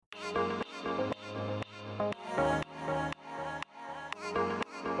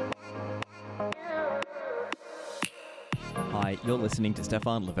Hi, you're listening to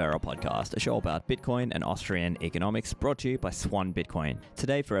Stefan Livera Podcast, a show about Bitcoin and Austrian economics brought to you by Swan Bitcoin.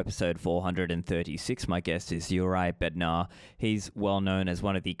 Today for episode 436, my guest is Juraj Bednar. He's well known as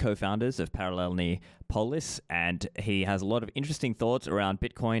one of the co-founders of Paralelní Polis, and he has a lot of interesting thoughts around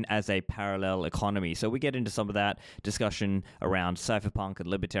Bitcoin as a parallel economy. So we get into some of that discussion around cypherpunk and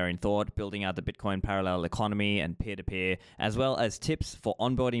libertarian thought, building out the Bitcoin parallel economy and peer-to-peer, as well as tips for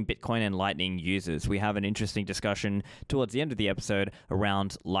onboarding Bitcoin and Lightning users. We have an interesting discussion towards the end of the episode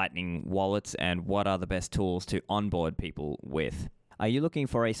around Lightning wallets and what are the best tools to onboard people with. Are you looking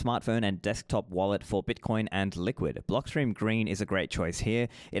for a smartphone and desktop wallet for Bitcoin and Liquid? Blockstream Green is a great choice here.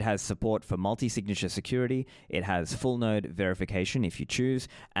 It has support for multi-signature security, it has full node verification if you choose,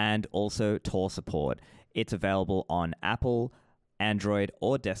 and also Tor support. It's available on Apple, Android,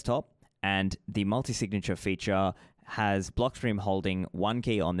 or desktop, and the multi-signature feature has Blockstream holding one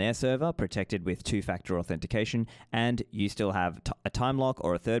key on their server, protected with two-factor authentication, and you still have a time lock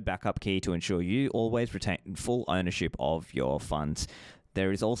or a third backup key to ensure you always retain full ownership of your funds.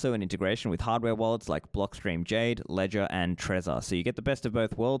 There is also an integration with hardware wallets like Blockstream Jade, Ledger, and Trezor. So you get the best of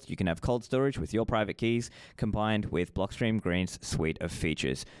both worlds. You can have cold storage with your private keys combined with Blockstream Green's suite of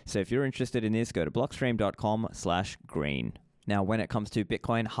features. So if you're interested in this, go to blockstream.com/green. Now, when it comes to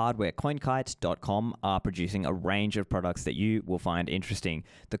Bitcoin hardware, CoinKite.com are producing a range of products that you will find interesting.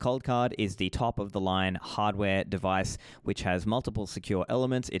 The Cold Card is the top-of-the-line hardware device, which has multiple secure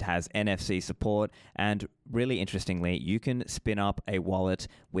elements. It has NFC support, and really interestingly, you can spin up a wallet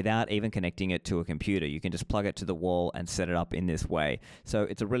without even connecting it to a computer. You can just plug it to the wall and set it up in this way. So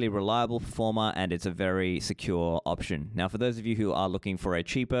it's a really reliable performer, and it's a very secure option. Now, for those of you who are looking for a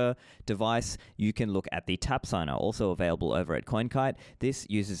cheaper device, you can look at the Tap Signer, also available over at CoinKite. This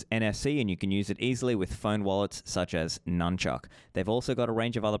uses NFC, and you can use it easily with phone wallets such as Nunchuk. They've also got a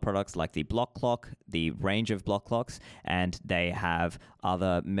range of other products like the Block Clock, the range of Block Clocks, and they have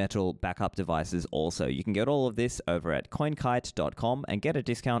other metal backup devices also. You can get all of this over at CoinKite.com and get a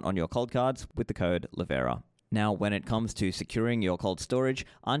discount on your cold cards with the code Livera. Now, when it comes to securing your cold storage,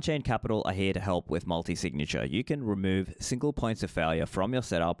 Unchained Capital are here to help with multi-signature. You can remove single points of failure from your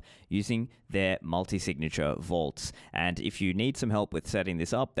setup using their multi-signature vaults. And if you need some help with setting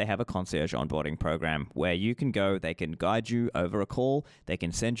this up, they have a concierge onboarding program where you can go, they can guide you over a call, they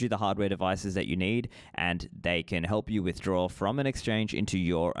can send you the hardware devices that you need, and they can help you withdraw from an exchange into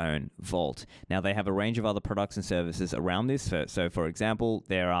your own vault. Now, they have a range of other products and services around this. So for example,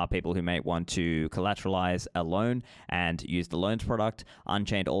 there are people who may want to collateralize a loan and use the loans product.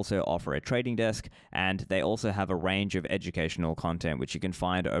 Unchained also offer a trading desk, and they also have a range of educational content which you can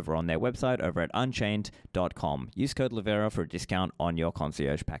find over on their website over at unchained.com. Use code Livera for a discount on your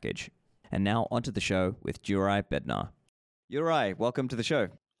concierge package. And now onto the show with Juraj Bednar. Juraj, welcome to the show.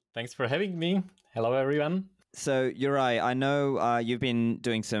 Thanks for having me. Hello, everyone. So, Juraj, I know you've been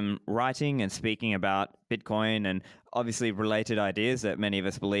doing some writing and speaking about Bitcoin and obviously related ideas that many of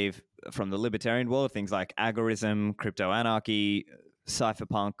us believe from the libertarian world, things like agorism, crypto anarchy,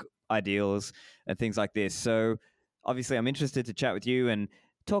 cypherpunk ideals, and things like this. So, obviously, I'm interested to chat with you and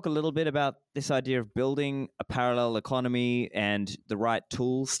talk a little bit about this idea of building a parallel economy and the right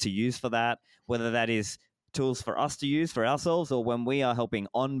tools to use for that, whether that is tools for us to use for ourselves or when we are helping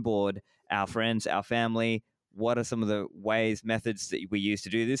onboard our friends, our family. What are some of the ways, methods that we use to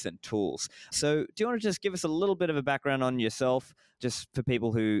do this and tools? So do you want to just give us a little bit of a background on yourself, just for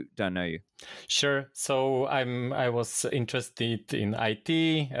people who don't know you? Sure. So I was interested in IT.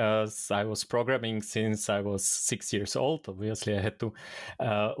 I was programming since I was 6 years old. Obviously, I had to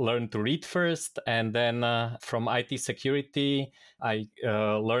learn to read first. And then from IT security, I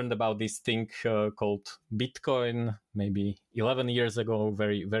learned about this thing called Bitcoin, maybe 11 years ago,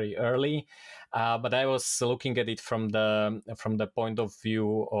 very, very early. But I was looking at it from the point of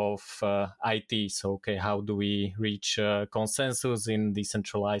view of IT. So, okay, how do we reach consensus in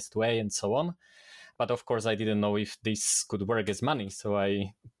decentralized way and so on? But of course, I didn't know if this could work as money. So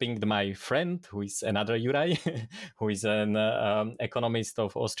I pinged my friend, who is another Juraj, who is an economist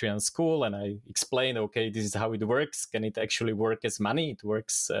of Austrian school. And I explained, okay, this is how it works. Can it actually work as money? It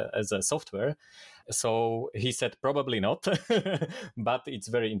works as a software. So he said, probably not, but it's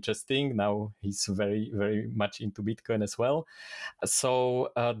very interesting. Now he's very, very much into Bitcoin as well.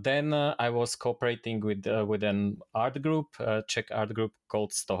 So then I was cooperating with an art group, a Czech art group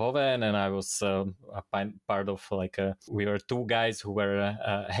called Stohoven, and I was part of we were two guys who were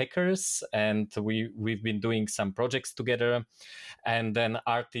hackers, and we've been doing some projects together. And then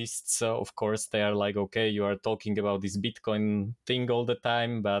artists, of course, they are like, okay, you are talking about this Bitcoin thing all the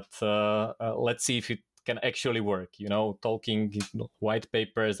time, but let's see if it can actually work. Talking white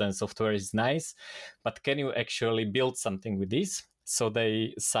papers and software is nice, but can you actually build something with this? So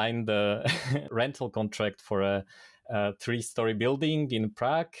they signed the rental contract for a 3-story building in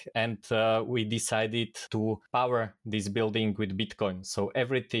Prague, and we decided to power this building with Bitcoin. So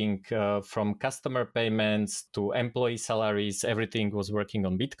everything from customer payments to employee salaries, everything was working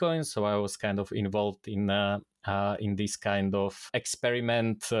on Bitcoin. So I was kind of involved in this kind of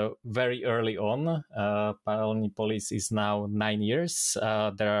experiment very early on. Paralelní Polis is now 9 years.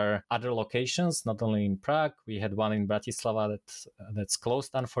 There are other locations, not only in Prague. We had one in Bratislava that's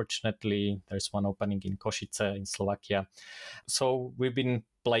closed, unfortunately. There's one opening in Košice in Slovakia. So we've been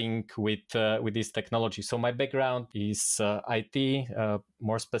playing with this technology. So my background is IT,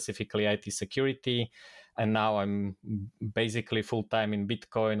 more specifically IT security. And now I'm basically full-time in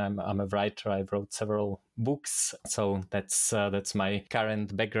Bitcoin. I'm a writer. I wrote several books. So that's my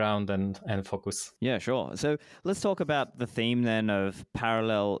current background and focus. Yeah, sure. So let's talk about the theme then of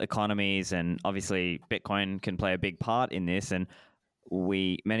parallel economies. And obviously, Bitcoin can play a big part in this. And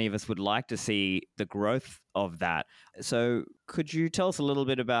many of us would like to see the growth of that. So could you tell us a little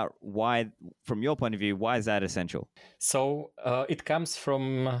bit about why, from your point of view, why is that essential? So it comes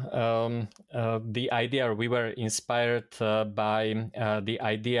from the idea. We were inspired by the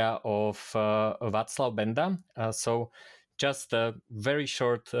idea of Václav Benda. So just a very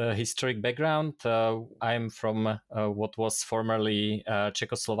short historic background. I'm from what was formerly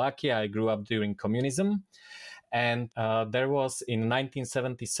Czechoslovakia. I grew up during communism. And there was in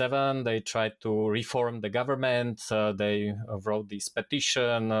 1977, they tried to reform the government. They wrote this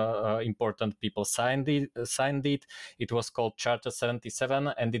petition. Important people signed it. It was called Charter 77,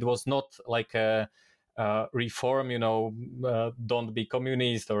 and it was not like a reform, don't be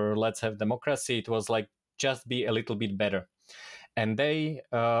communist or let's have democracy. It was like just be a little bit better. And they,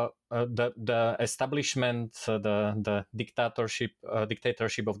 the establishment, the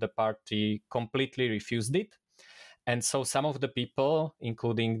dictatorship of the party completely refused it. And so some of the people,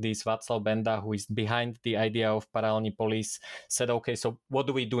 including this Václav Benda, who is behind the idea of Paralelní Polis, said, okay, so what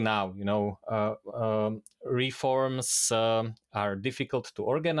do we do now? Reforms are difficult to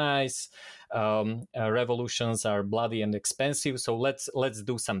organize. Revolutions are bloody and expensive. So let's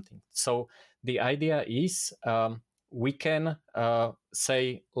do something. So the idea is we can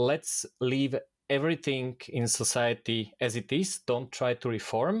say, let's leave everything in society as it is. Don't try to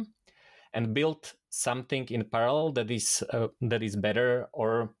reform, and build something in parallel that is better,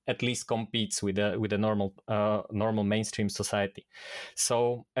 or at least competes with a normal mainstream society.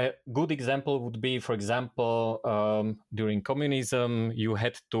 So a good example would be, for example, during communism, you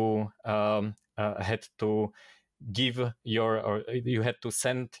had to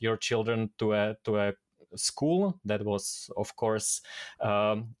send your children to a school that was, of course,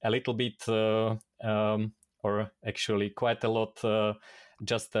 a little bit, or actually quite a lot.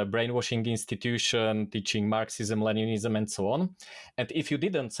 Just a brainwashing institution teaching Marxism, Leninism, and so on. And if you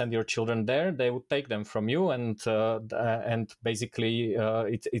didn't send your children there, they would take them from you, and basically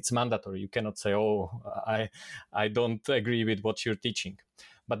it's mandatory. You cannot say, "Oh, I don't agree with what you're teaching,"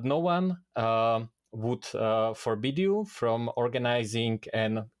 but no one would forbid you from organizing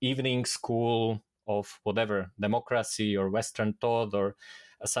an evening school of whatever, democracy or Western thought or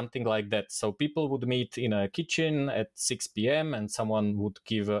something like that. So people would meet in a kitchen at 6 p.m. and someone would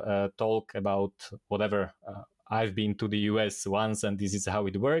give a talk about whatever. I've been to the US once and this is how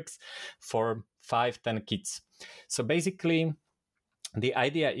it works, for 5-10 kids. So basically, the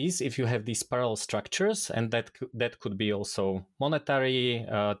idea is, if you have these parallel structures, and that could be also monetary,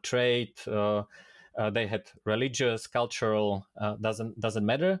 trade, they had religious, cultural, doesn't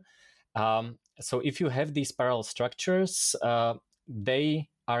matter. So if you have these parallel structures, they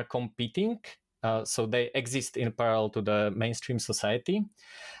are competing, so they exist in parallel to the mainstream society,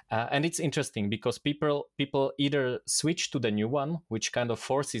 and it's interesting because people either switch to the new one, which kind of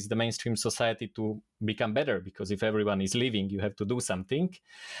forces the mainstream society to become better, because if everyone is leaving, you have to do something,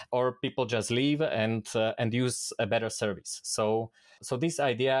 or people just leave and use a better service. So this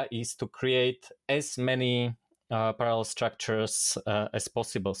idea is to create as many parallel structures as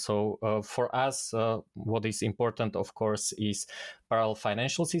possible. So for us, what is important, of course, is parallel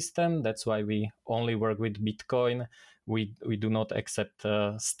financial system. That's why we only work with Bitcoin. We do not accept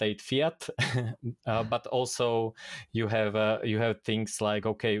state fiat, but also you have things like,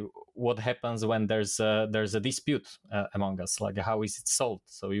 okay, what happens when there's a dispute among us? Like, how is it solved?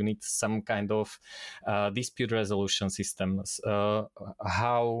 So you need some kind of dispute resolution systems.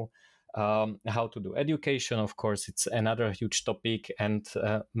 How how to do education. Of course, it's another huge topic, and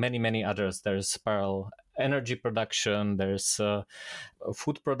many others. There's parallel energy production, there's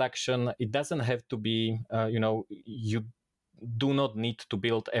food production. It doesn't have to be, you do not need to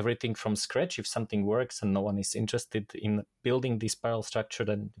build everything from scratch. If something works and no one is interested in building this parallel structure,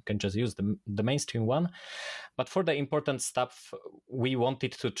 then you can just use the mainstream one. But for the important stuff, we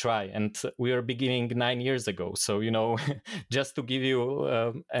wanted to try, and we are beginning 9 years ago. So, just to give you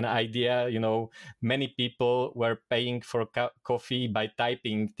an idea, many people were paying for coffee by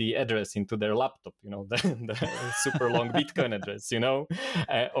typing the address into their laptop, the super long Bitcoin address,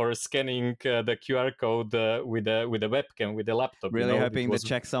 or scanning the QR code with a webcam with a laptop. Really hoping the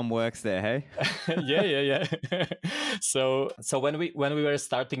checksum works there, hey? yeah. So when we were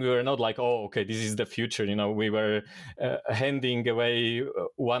starting, we were not like, oh, okay, this is the future. We were handing away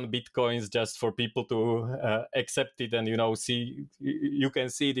 1 Bitcoins just for people to accept it, and see, you can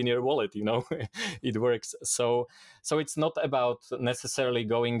see it in your wallet. It works. So it's not about necessarily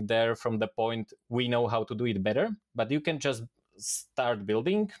going there from the point we know how to do it better, but you can just start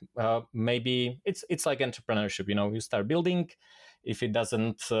building. Maybe it's like entrepreneurship. You start building. If it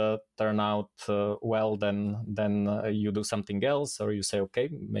doesn't turn out well, then you do something else, or you say, okay,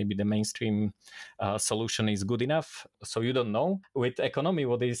 maybe the mainstream solution is good enough. So you don't know. With economy,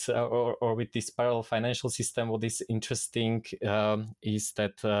 what is or with this parallel financial system, what is interesting is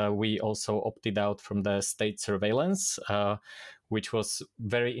that we also opted out from the state surveillance, which was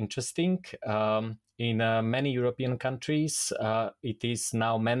very interesting. In many European countries, it is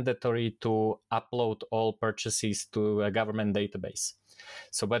now mandatory to upload all purchases to a government database.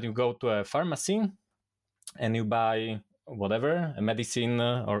 So when you go to a pharmacy and you buy whatever, a medicine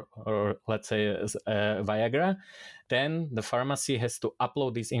or let's say Viagra, then the pharmacy has to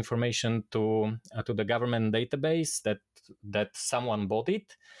upload this information to the government database that someone bought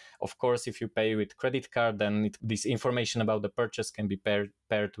it. Of course, if you pay with credit card, then this information about the purchase can be paired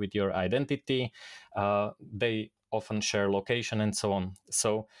with your identity. They often share location and so on.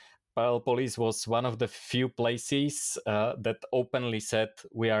 So Parallel Police was one of the few places that openly said,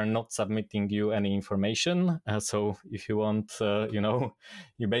 we are not submitting you any information. So if you want,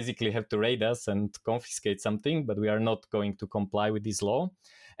 you basically have to raid us and confiscate something, but we are not going to comply with this law.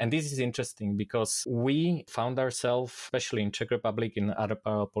 And this is interesting because we found ourselves, especially in Czech Republic, in other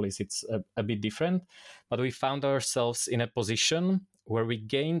Parallel Police, it's a bit different, but we found ourselves in a position where we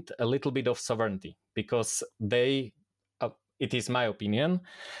gained a little bit of sovereignty because it is my opinion,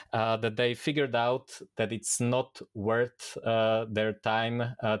 that they figured out that it's not worth their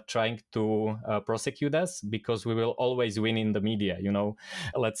time trying to prosecute us because we will always win in the media.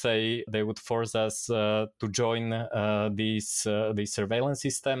 Let's say they would force us to join this surveillance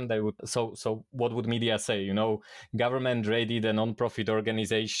system. They would. So what would media say? Government raided a non-profit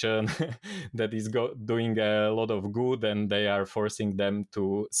organization that is doing a lot of good, and they are forcing them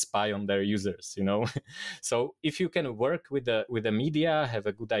to spy on their users. So if you can work with the media, have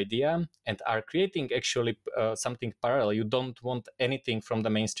a good idea, and are creating actually something parallel, you don't want anything from the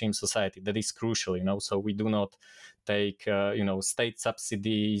mainstream society. That is crucial, So we do not take, state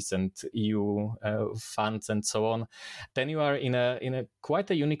subsidies and EU funds and so on. Then you are in a quite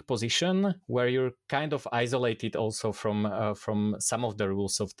a unique position where you're kind of isolated also from some of the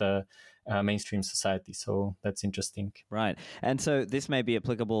rules of the mainstream society. So that's interesting. Right. And so this may be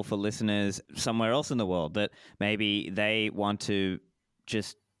applicable for listeners somewhere else in the world that maybe they want to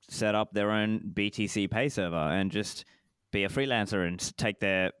just set up their own BTC Pay server and just be a freelancer and take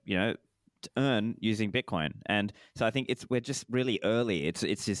their, to earn using Bitcoin. And so I think we're just really early.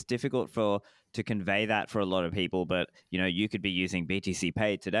 It's just difficult to convey that for a lot of people. But, you could be using BTC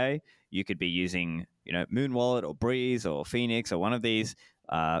Pay today. You could be using, Moon Wallet or Breeze or Phoenix or one of these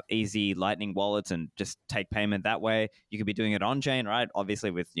easy Lightning wallets and just take payment that way. You could be doing it on-chain, right? Obviously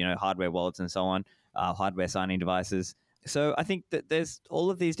with, hardware wallets and so on, hardware signing devices. So I think that there's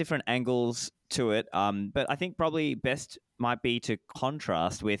all of these different angles to it. But I think probably best might be to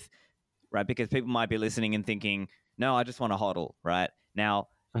contrast with, right? Because people might be listening and thinking, no, I just want to hodl, right? Now,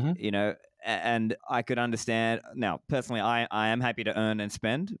 and I could understand. Now, personally, I am happy to earn and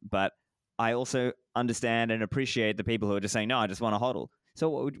spend, but I also understand and appreciate the people who are just saying, no, I just want to hodl. So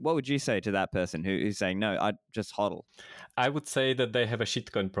what would you say to that person who's saying, no, I just hodl? I would say that they have a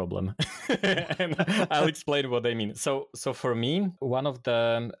shitcoin problem. And I'll explain what I mean. So for me, one of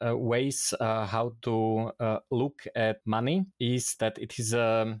the ways how to look at money is that it is,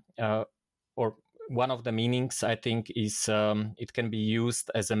 or one of the meanings, I think, is it can be used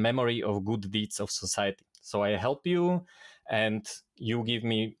as a memory of good deeds of society. So I help you and you give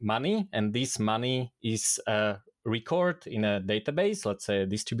me money, and this money is record in a database, let's say a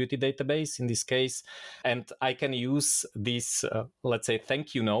distributed database in this case, and I can use this, let's say,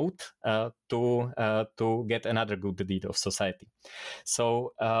 thank you note to get another good deed of society.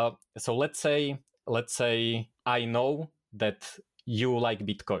 So let's say I know that you like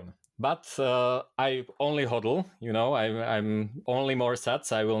Bitcoin, but I only hodl, I'm only more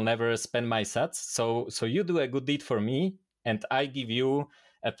sats. I will never spend my sats. So you do a good deed for me, and I give you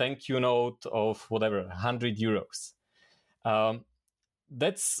a thank you note of whatever, 100 euros.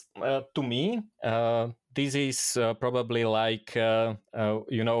 That's to me, this is probably like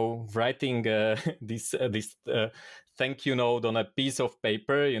writing this thank you note on a piece of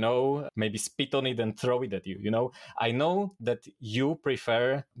paper, maybe spit on it and throw it at you. I know that you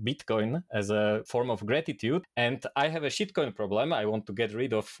prefer Bitcoin as a form of gratitude, and I have a shitcoin problem. I want to get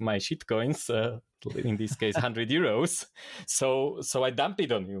rid of my shitcoins, in this case 100 euros. So I dump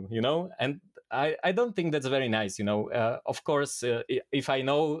it on you, and I don't think that's very nice. Of course, if I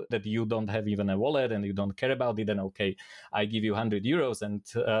know that you don't have even a wallet and you don't care about it, then okay, I give you 100 euros.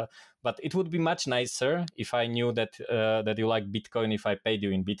 But it would be much nicer if I knew that you like Bitcoin, if I paid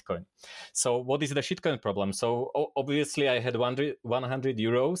you in Bitcoin. So what is the shitcoin problem? So obviously I had 100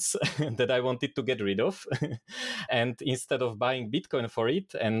 euros that I wanted to get rid of. And instead of buying Bitcoin for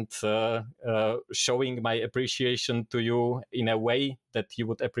it and showing my appreciation to you in a way that you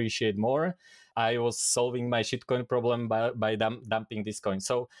would appreciate more, I was solving my shitcoin problem by dumping this coin.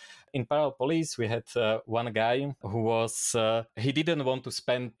 So in Parallel Police, we had one guy who was, he didn't want to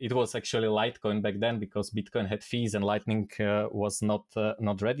spend, it was actually Litecoin back then because Bitcoin had fees and Lightning was not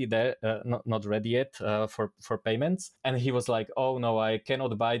ready there, not ready yet for payments. And he was like, oh no, I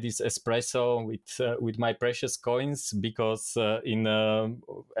cannot buy this espresso with my precious coins because in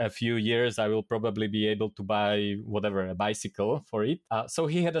a few years I will probably be able to buy whatever, a bicycle for it. So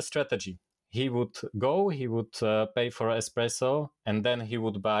he had a strategy. He would pay for espresso, and then he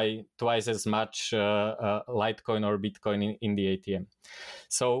would buy twice as much Litecoin or Bitcoin in the ATM.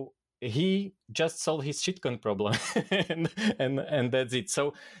 So he just solved his shitcoin problem, and that's it.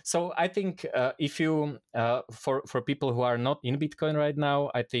 So I think if you for people who are not in Bitcoin right now,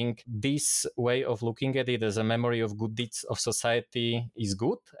 I think this way of looking at it as a memory of good deeds of society is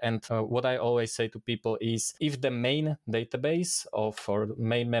good. And what I always say to people is, if the main database or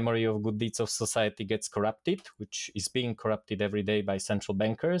main memory of good deeds of society gets corrupted, which is being corrupted every day by central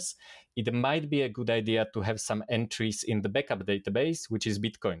bankers, it might be a good idea to have some entries in the backup database, which is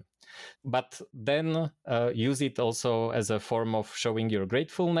Bitcoin. But then use it also as a form of showing your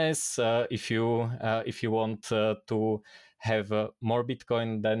gratefulness. If you want to have more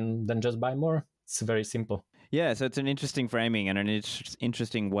Bitcoin, then just buy more. It's very simple. Yeah, so it's an interesting framing and an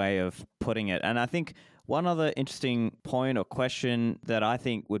interesting way of putting it. And I think one other interesting point or question that I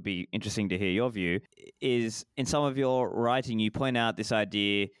think would be interesting to hear your view is, in some of your writing, you point out this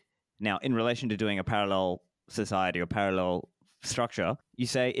idea now in relation to doing a parallel society or parallel structure. You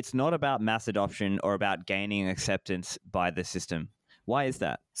say it's not about mass adoption or about gaining acceptance by the system. Why is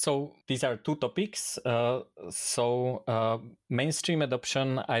that? So these are two topics. Mainstream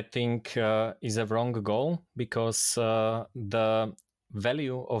adoption, I think, is a wrong goal because the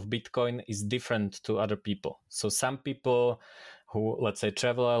value of Bitcoin is different to other people. So some people who, let's say,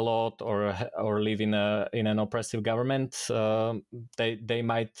 travel a lot or live in an oppressive government, they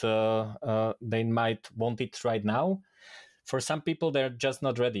might want it right now. For some people, they're just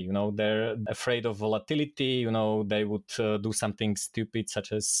not ready. They're afraid of volatility. They would do something stupid,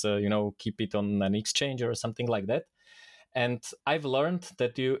 such as keep it on an exchange or something like that. And I've learned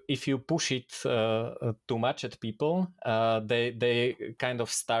that if you push it too much at people, they kind of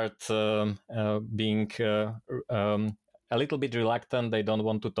start being a little bit reluctant. They don't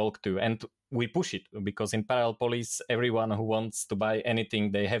want to talk to you. And we push it because in Parallel Police, everyone who wants to buy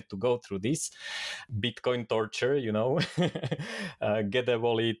anything, they have to go through this Bitcoin torture, get a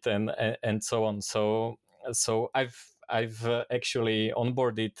wallet and so on. So I've actually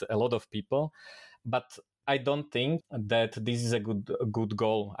onboarded a lot of people, but I don't think that this is a good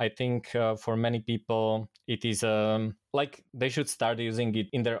goal. I think for many people, it is like they should start using it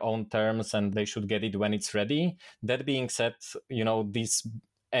in their own terms and they should get it when it's ready. That being said, this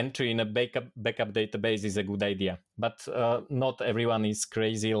entry in a backup database is a good idea, but not everyone is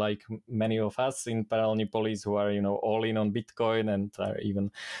crazy like many of us in Parallel Police who are all in on Bitcoin and are even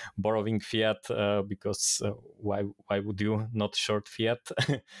borrowing fiat because why would you not short fiat,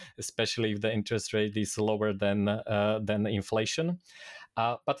 especially if the interest rate is lower than inflation.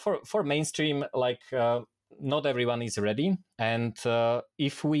 But for mainstream, not everyone is ready. And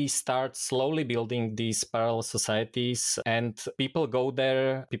if we start slowly building these parallel societies and people go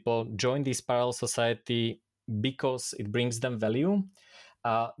there, people join this parallel society because it brings them value.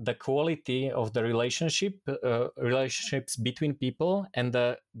 The quality of the relationships between people, and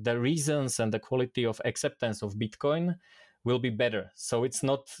the reasons and the quality of acceptance of Bitcoin will be better. So it's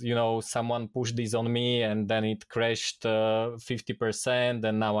not, someone pushed this on me and then it crashed 50%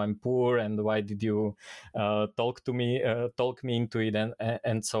 and now I'm poor, and why did you talk me into it,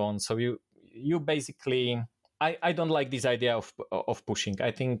 and so on. So you basically, I don't like this idea of pushing.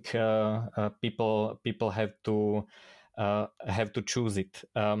 I think people have to choose it.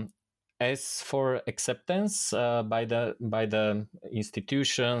 As for acceptance by the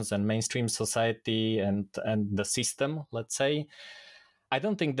institutions and mainstream society and the system, let's say, I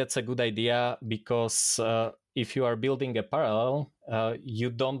don't think that's a good idea, because if you are building a parallel, you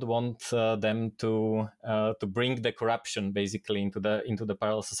don't want them to bring the corruption basically into the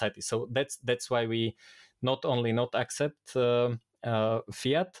parallel society. So that's why we not only not accept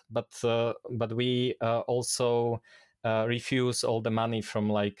fiat, but we also refuse all the money from,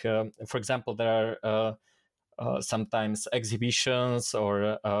 like, for example, there are sometimes exhibitions,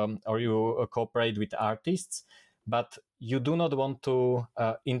 or you cooperate with artists, but you do not want to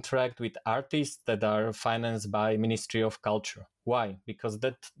interact with artists that are financed by Ministry of Culture. Why? Because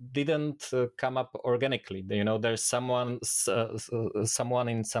that didn't come up organically. There's someone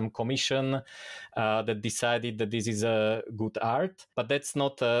in some commission that decided that this is a good art, but that's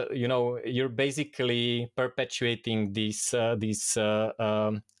not. You're basically perpetuating these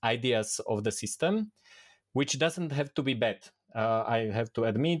ideas of the system, which doesn't have to be bad. I have to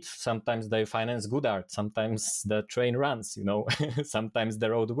admit, sometimes they finance good art, sometimes the train runs, sometimes the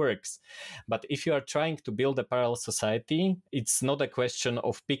road works. But if you are trying to build a parallel society, it's not a question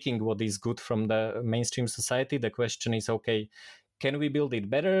of picking what is good from the mainstream society. The question is, okay, can we build it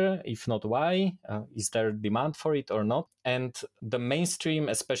better? If not, why? Is there demand for it or not? And the mainstream,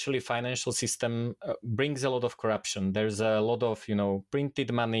 especially financial system, brings a lot of corruption. There's a lot of,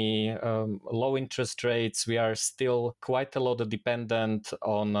 printed money, low interest rates. We are still quite a lot dependent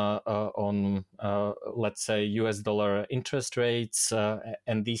on let's say, US dollar interest rates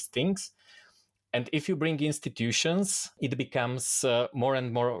and these things. And if you bring institutions, it becomes more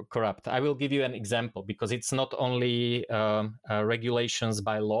and more corrupt. I will give you an example, because it's not only regulations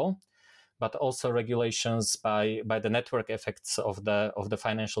by law, but also regulations by the network effects of the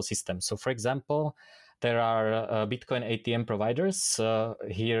financial system. So, for example, there are Bitcoin ATM providers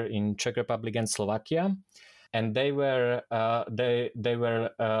here in Czech Republic and Slovakia, and they were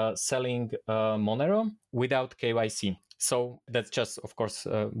selling Monero without KYC. So that's just, of course,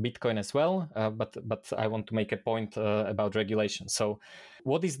 Bitcoin as well. But I want to make a point about regulation. So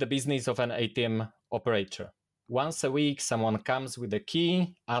what is the business of an ATM operator? Once a week, someone comes with a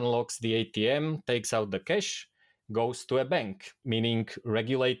key, unlocks the ATM, takes out the cash, goes to a bank, meaning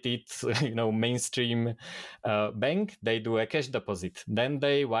regulated, mainstream bank. They do a cash deposit. Then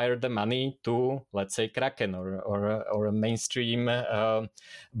they wire the money to, let's say, Kraken or a mainstream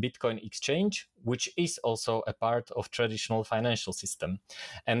Bitcoin exchange, which is also a part of traditional financial system.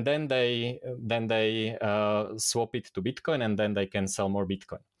 And then they swap it to Bitcoin, and then they can sell more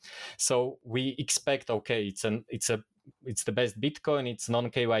Bitcoin. So we expect, okay, it's the best Bitcoin, it's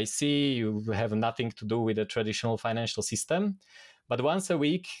non-KYC, you have nothing to do with the traditional financial system. But once a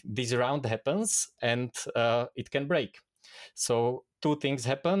week, this round happens, and it can break. So two things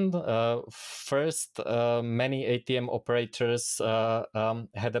happened. First, many ATM operators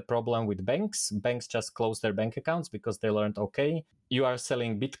had a problem with banks. Banks just closed their bank accounts because they learned, okay, you are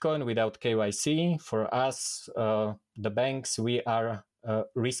selling Bitcoin without KYC. For us, the banks, we are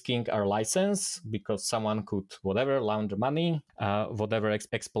risking our license because someone could launder money, whatever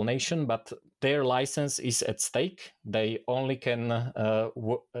explanation, but their license is at stake. They only can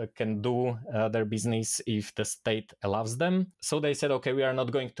do their business if the state allows them. So they said, okay, we are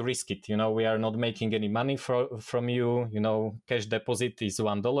not going to risk it. We are not making any money from you. Cash deposit is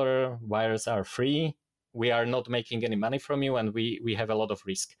 $1. Wires are free. We are not making any money from you, and we have a lot of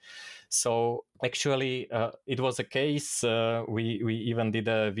risk. So actually, it was a case. We even did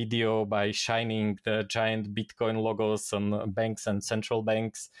a video by shining the giant Bitcoin logos on banks and central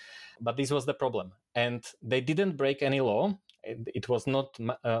banks. But this was the problem. And they didn't break any law. It was not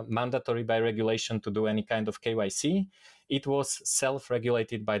mandatory by regulation to do any kind of KYC. It was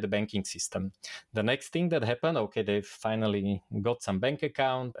self-regulated by the banking system. The next thing that happened, okay, they finally got some bank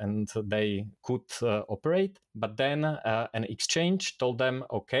account and they could operate. But then an exchange told them,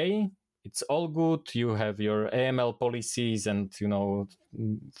 okay, it's all good. You have your AML policies and,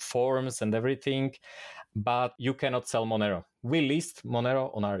 forms and everything, but you cannot sell Monero. We list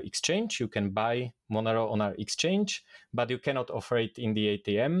Monero on our exchange. You can buy Monero on our exchange, but you cannot offer it in the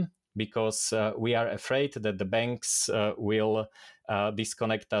ATM. because we are afraid that the banks will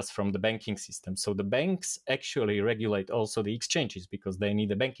disconnect us from the banking system. So the banks actually regulate also the exchanges because they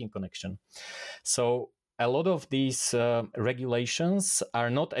need a banking connection. So a lot of these regulations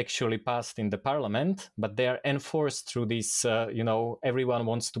are not actually passed in the parliament, but they are enforced through this. Everyone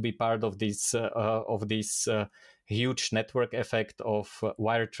wants to be part of this huge network effect of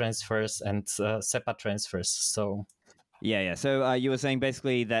wire transfers and SEPA transfers. So Yeah. So you were saying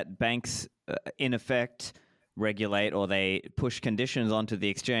basically that banks, in effect, regulate or they push conditions onto the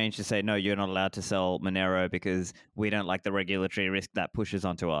exchange to say, no, you're not allowed to sell Monero because we don't like the regulatory risk that pushes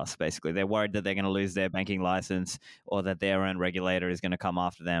onto us. Basically, they're worried that they're going to lose their banking license or that their own regulator is going to come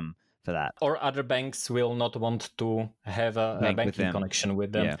after them for that. Or other banks will not want to have a banking connection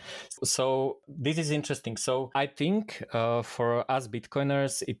with them. Yeah. So this is interesting. So I think for us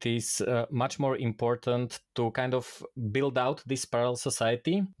Bitcoiners, it is much more important to kind of build out this parallel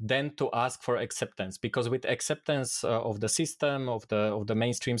society than to ask for acceptance, because with acceptance of the system, of the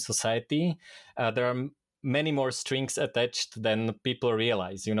mainstream society, there are many more strings attached than people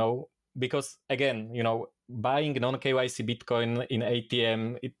realize, because again, buying non-KYC Bitcoin in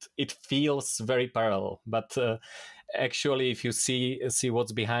ATM, it feels very parallel, but actually, if you see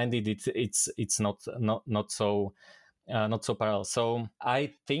what's behind it, it's not so parallel. So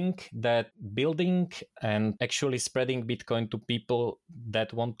I think that building and actually spreading Bitcoin to people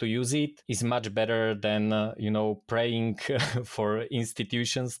that want to use it is much better than praying for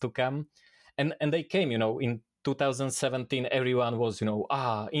institutions to come, and they came. In 2017, everyone was,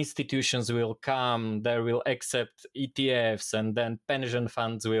 institutions will come, they will accept ETFs, and then pension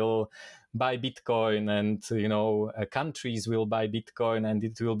funds will buy Bitcoin, and countries will buy Bitcoin, and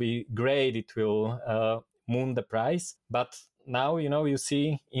it will be great. It will moon the price. But now, you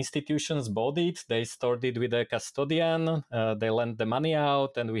see institutions bought it, they stored it with a custodian, they lent the money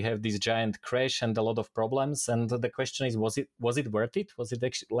out, and we have this giant crash and a lot of problems. And the question is, was it worth it? Was it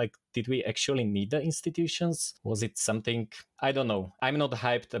actually, did we actually need the institutions? Was it something? I don't know. I'm not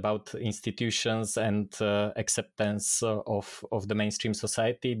hyped about institutions and acceptance of the mainstream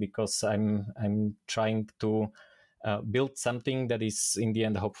society, because I'm trying to build something that is in the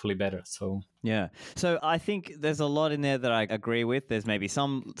end hopefully better. So I think there's a lot in there that I agree with. There's maybe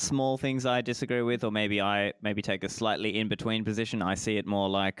some small things I disagree with, or maybe I take a slightly in between position. I see it more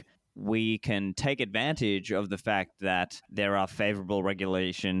like we can take advantage of the fact that there are favorable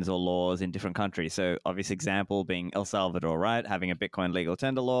regulations or laws in different countries. So obvious example being El Salvador, right? Having a Bitcoin legal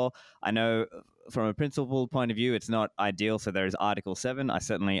tender law. I know from a principle point of view, it's not ideal. So there is Article 7.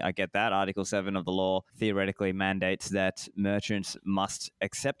 I get that. Article 7 of the law theoretically mandates that merchants must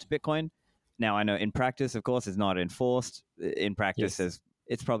accept Bitcoin. Now, I know in practice, of course, it's not enforced. In practice,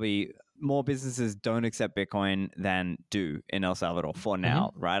 it's probably more businesses don't accept Bitcoin than do in El Salvador for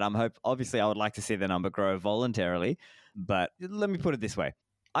now, right? Obviously, I would like to see the number grow voluntarily, but let me put it this way.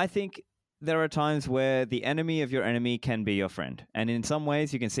 I think there are times where the enemy of your enemy can be your friend. And in some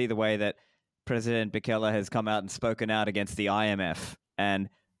ways, you can see the way that President Bukele has come out and spoken out against the IMF and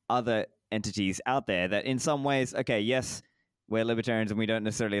other entities out there that in some ways, okay, yes, we're libertarians and we don't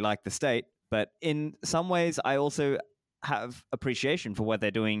necessarily like the state, but in some ways, I also have appreciation for what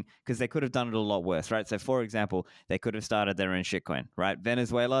they're doing, because they could have done it a lot worse, right? So, for example, they could have started their own shitcoin, right?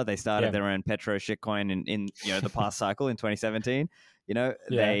 Venezuela, they started their own Petro shitcoin in the past cycle in 2017.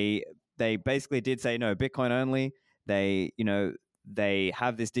 They basically did say no, Bitcoin only. They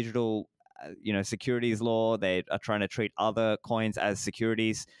have this digital securities law. They are trying to treat other coins as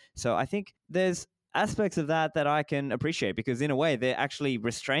securities. So I think there's aspects of that I can appreciate, because in a way they're actually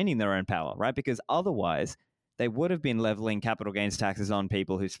restraining their own power, right? Because otherwise they would have been leveling capital gains taxes on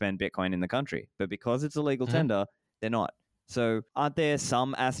people who spend Bitcoin in the country. But because it's a legal tender, they're not. So aren't there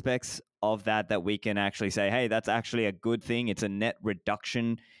some aspects of that we can actually say, hey, that's actually a good thing? It's a net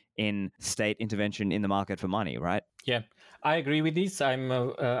reduction in state intervention in the market for money, right? Yeah, I agree with this. I'm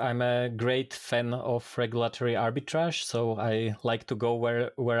a great fan of regulatory arbitrage, so I like to go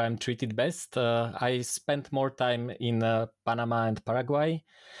where I'm treated best. I spent more time in Panama and Paraguay.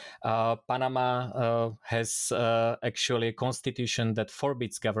 Panama has actually a constitution that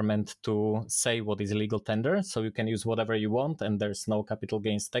forbids government to say what is legal tender, so you can use whatever you want, and there's no capital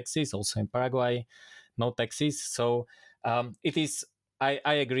gains taxes. Also in Paraguay, no taxes. So it is.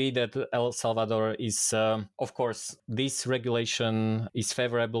 I agree that El Salvador is, of course, this regulation is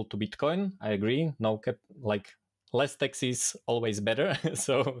favorable to Bitcoin. I agree. No cap, less taxes, always better.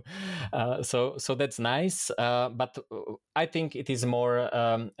 So that's nice. But I think it is more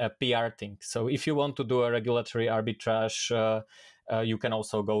a PR thing. So if you want to do a regulatory arbitrage, you can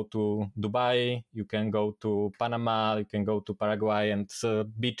also go to Dubai, you can go to Panama, you can go to Paraguay and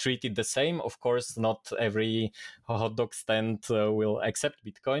be treated the same. Of course, not every hot dog stand will accept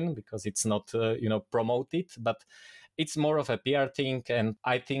Bitcoin because it's not, promoted, but it's more of a PR thing. And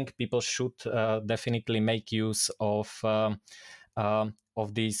I think people should definitely make use of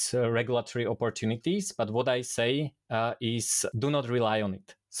these regulatory opportunities. But what I say is do not rely on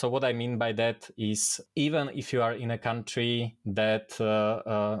it. So what I mean by that is even if you are in a country that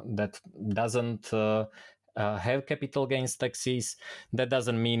that doesn't have capital gains taxes, that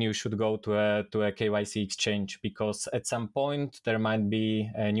doesn't mean you should go to a KYC exchange, because at some point there might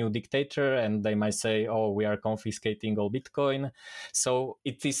be a new dictator and they might say, oh, we are confiscating all Bitcoin. So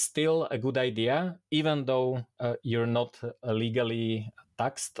it is still a good idea, even though you're not legally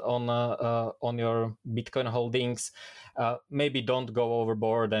taxed on your Bitcoin holdings. Maybe don't go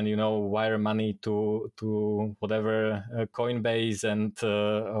overboard and wire money to whatever Coinbase and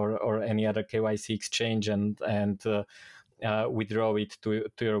or any other KYC exchange and withdraw it to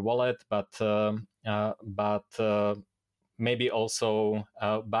your wallet, but maybe also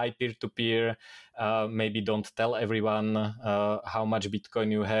buy peer-to-peer. Maybe don't tell everyone how much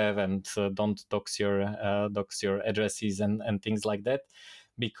Bitcoin you have, and don't dox your addresses and things like that.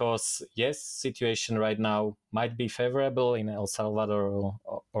 Because yes, situation right now might be favorable in El Salvador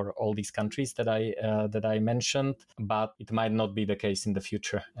or all these countries that I mentioned, but it might not be the case in the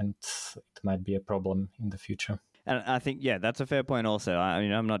future, and it might be a problem in the future. And I think, yeah, that's a fair point also. I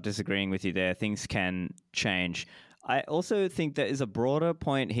mean, I'm not disagreeing with you there. Things can change. I also think there is a broader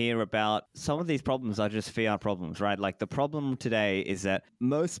point here about some of these problems are just fiat problems, right? Like the problem today is that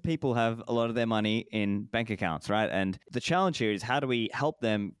most people have a lot of their money in bank accounts, right? And the challenge here is how do we help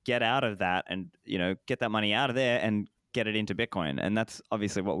them get out of that and, get that money out of there and get it into Bitcoin? And that's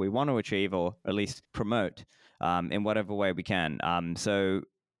obviously what we want to achieve, or at least promote in whatever way we can. So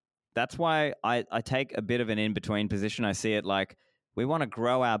that's why I take a bit of an in-between position. I see it like, we want to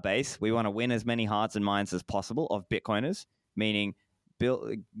grow our base. We want to win as many hearts and minds as possible of Bitcoiners, meaning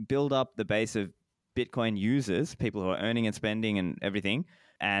build up the base of Bitcoin users, people who are earning and spending and everything.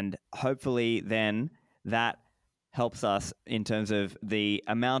 And hopefully then that helps us in terms of the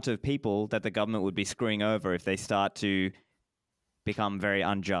amount of people that the government would be screwing over if they start to become very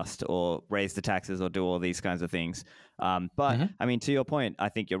unjust or raise the taxes or do all these kinds of things. But I mean, to your point, I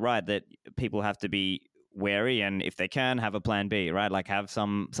think you're right that people have to be wary, and if they can, have a plan B, right? Like have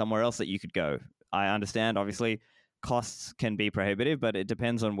somewhere else that you could go. I understand, obviously, costs can be prohibitive, but it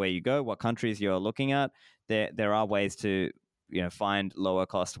depends on where you go, what countries you're looking at. There are ways to find lower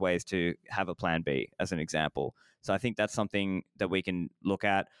cost ways to have a plan B, as an example. So I think that's something that we can look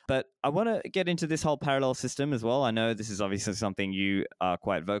at. But I want to get into this whole parallel system as well. I know this is obviously something you are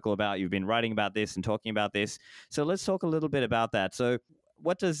quite vocal about. You've been writing about this and talking about this. So let's talk a little bit about that. So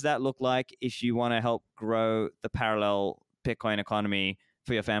what does that look like if you want to help grow the parallel Bitcoin economy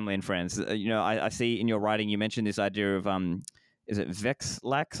for your family and friends? I see in your writing you mentioned this idea of is it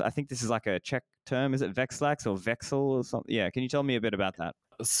Vexlax? I think this is like a Czech term. Is it Vexlax or Vexel or something? Yeah, can you tell me a bit about that?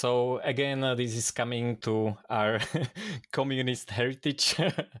 So again, this is coming to our communist heritage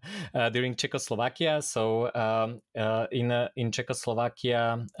during Czechoslovakia. So in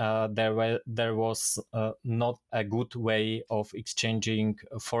Czechoslovakia, there was not a good way of exchanging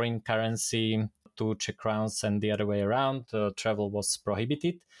foreign currency to Czech crowns and the other way around. Travel was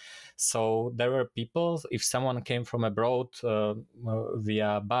prohibited. So there were people, if someone came from abroad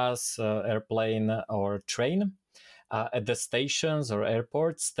via bus, airplane, or train, at the stations or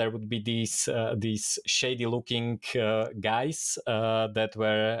airports, there would be these shady-looking guys that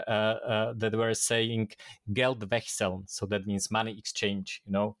were saying "Geld wechseln," so that means money exchange,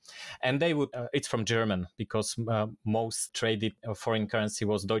 And they would. It's from German, because most traded foreign currency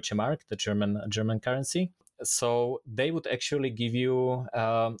was Deutsche Mark, the German currency. So they would actually give you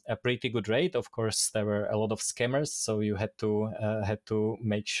a pretty good rate. Of course, there were a lot of scammers, so you had to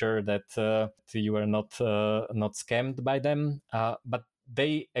make sure that you were not scammed by them. But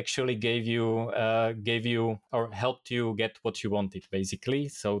they actually gave you or helped you get what you wanted, basically.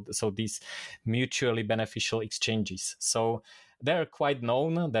 So these mutually beneficial exchanges. So they're quite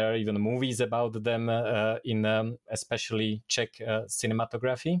known. There are even movies about them in especially Czech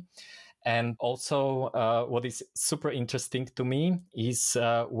cinematography. And also, what is super interesting to me is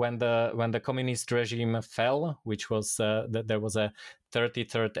when the communist regime fell, which was there was a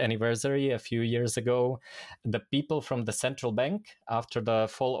 33rd anniversary a few years ago, the people from the central bank, after the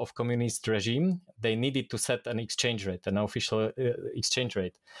fall of communist regime, they needed to set an exchange rate, an official exchange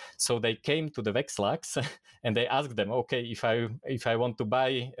rate. So they came to the Vexlax and they asked them, okay, if I want to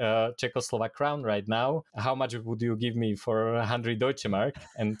buy Czechoslovak crown right now, how much would you give me for 100 Deutsche Mark?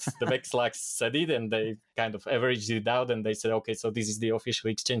 And the Vexlax said it, and they kind of averaged it out, and they said, okay, so this is the official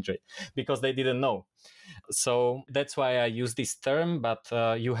exchange rate, because they didn't know. So that's why I use this term. But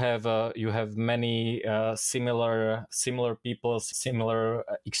you have many similar people, similar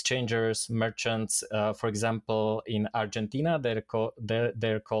exchangers, merchants. For example, in Argentina, they're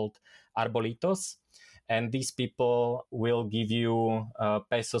called arbolitos. And these people will give you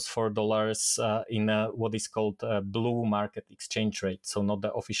pesos for dollars in what is called a blue market exchange rate. So not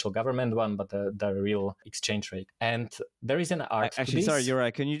the official government one, but the real exchange rate. And there is an art Actually, to this. sorry,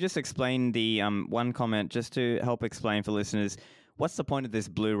 Juraj, can you just explain the one comment, just to help explain for listeners, what's the point of this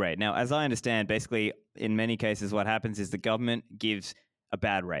blue rate? Now, as I understand, basically, in many cases, what happens is the government gives a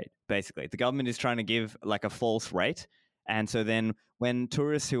bad rate, basically. The government is trying to give like a false rate. And so then when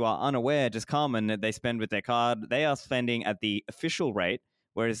tourists who are unaware just come and they spend with their card, they are spending at the official rate,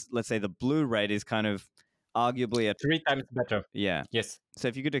 whereas let's say the blue rate is kind of arguably a 3 times better. Yeah. Yes. So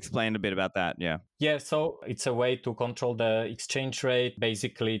if you could explain a bit about that, yeah. Yeah, so it's a way to control the exchange rate,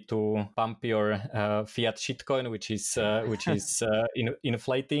 basically to pump your fiat shitcoin, which is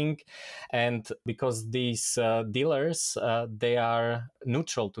inflating, and because these dealers they are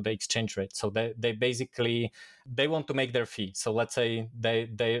neutral to the exchange rate, so they basically they want to make their fee. So let's say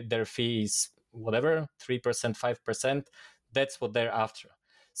their fee is whatever 3%, 5%. That's what they're after.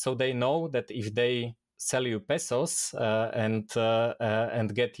 So they know that if they sell you pesos and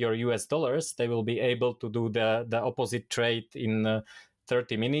get your US dollars, they will be able to do the opposite trade in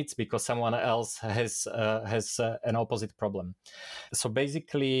 30 minutes because someone else has an opposite problem. So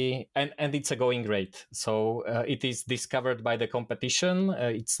basically, and it's a going rate. So it is discovered by the competition.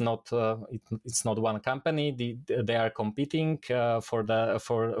 It's not one company. They are competing for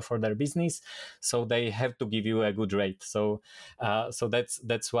their business. So they have to give you a good rate. So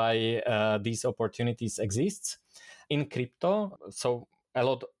that's why these opportunities exist in crypto. So a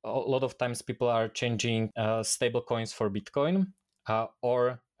lot of times people are changing stable coins for Bitcoin.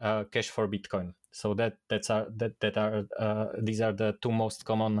 Or cash for Bitcoin. So these are the two most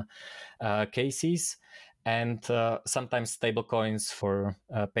common cases, and sometimes stable coins for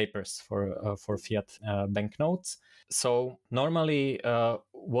papers for fiat banknotes. So normally,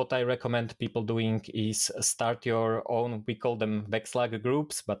 what I recommend people doing is start your own. We call them Vexlag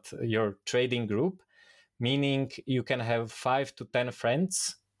groups, but your trading group, meaning you can have 5 to 10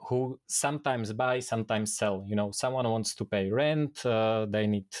 friends who sometimes buy, sometimes sell. Someone wants to pay rent, they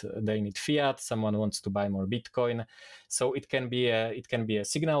need fiat. Someone wants to buy more Bitcoin. So it can be a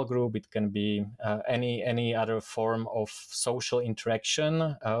signal group. It can be any other form of social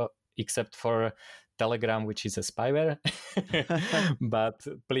interaction, except for Telegram, which is a spyware. But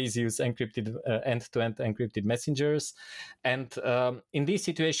please use encrypted end-to-end encrypted messengers. And in these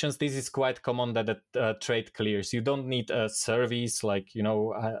situations, this is quite common that the trade clears. You don't need a service like,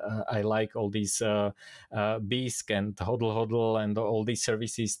 I like all these Bisq and HODL and all these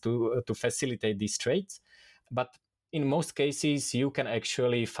services to facilitate these trades. But in most cases, you can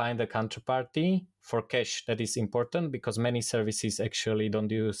actually find a counterparty for cash. That is important because many services actually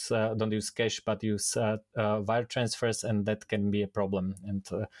don't use cash but use wire transfers, and that can be a problem. And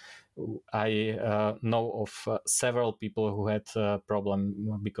I know of several people who had a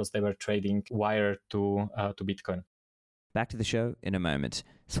problem because they were trading wire to Bitcoin. Back to the show in a moment.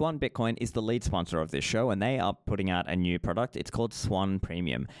 Swan Bitcoin is the lead sponsor of this show, and they are putting out a new product. It's called Swan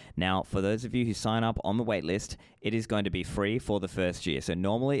Premium. Now, for those of you who sign up on the waitlist, it is going to be free for the first year. So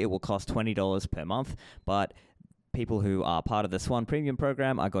normally it will cost $20 per month, but people who are part of the Swan Premium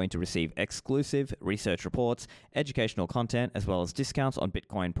program are going to receive exclusive research reports, educational content, as well as discounts on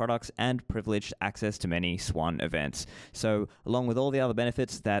Bitcoin products and privileged access to many Swan events. So along with all the other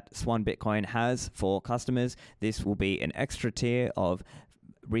benefits that Swan Bitcoin has for customers, this will be an extra tier of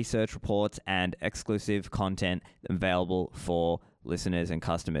research reports and exclusive content available for listeners and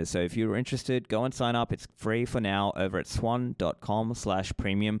customers. So if you're interested, go and sign up. It's free for now over at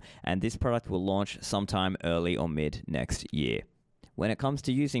swan.com/premium, and this product will launch sometime early or mid next year. When it comes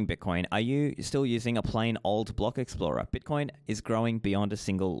to using Bitcoin, are you still using a plain old block explorer? Bitcoin is growing beyond a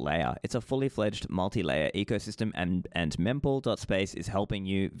single layer. It's a fully fledged multi-layer ecosystem, and mempool.space is helping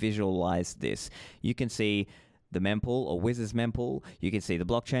you visualize this. You can see the mempool or Wiz's mempool, you can see the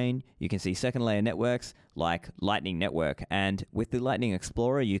blockchain, you can see second layer networks, like Lightning Network. And with the Lightning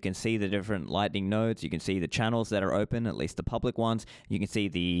Explorer, you can see the different Lightning nodes. You can see the channels that are open, at least the public ones. You can see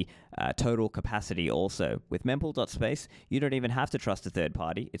the total capacity also. With mempool.space, you don't even have to trust a third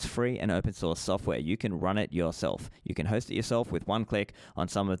party. It's free and open source software. You can run it yourself. You can host it yourself with one click on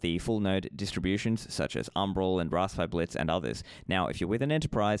some of the full node distributions such as Umbrel and Raspberry Blitz and others. Now, if you're with an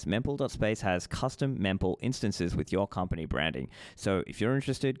enterprise, mempool.space has custom mempool instances with your company branding. So if you're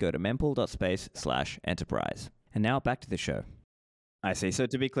interested, go to mempool.space/enterprise. And now back to the show. I see. So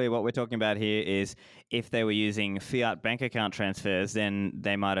to be clear, what we're talking about here is if they were using fiat bank account transfers, then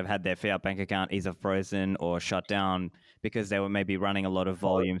they might have had their fiat bank account either frozen or shut down because they were maybe running a lot of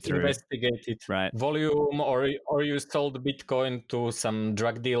volume through. Investigated Right. volume, or you sold Bitcoin to some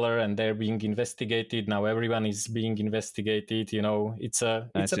drug dealer and they're being investigated. Now everyone is being investigated. You know, it's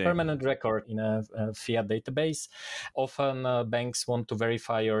a permanent record in a fiat database. Often banks want to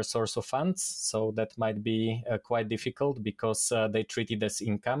verify your source of funds, so that might be quite difficult because they treat it as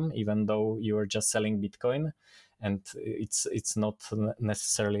income, even though you are just selling Bitcoin, and it's not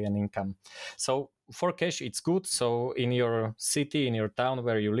necessarily an income. So for cash, it's good. So in your city, in your town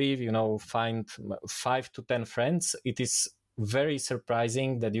where you live, you know, find 5 to 10 friends. It is very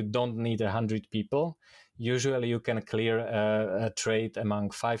surprising that you don't need 100 people. Usually you can clear a trade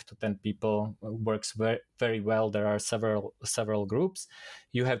among 5 to 10 people. Works very, very well. There are several groups.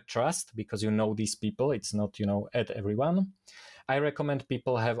 You have trust because you know these people. It's not, you know, at everyone. I recommend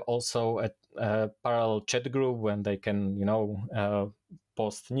people have also a parallel chat group when they can, you know,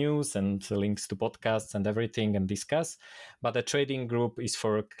 post news and links to podcasts and everything and discuss. But a trading group is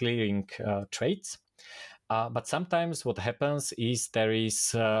for clearing trades. But sometimes what happens is there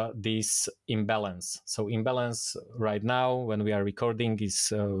is this imbalance. So imbalance right now when we are recording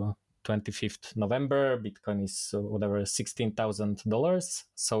is 25th November. Bitcoin is whatever $16,000.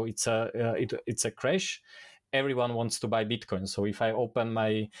 So it's a crash. Everyone wants to buy Bitcoin. So if I open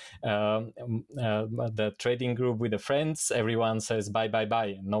my the trading group with the friends, everyone says buy, buy,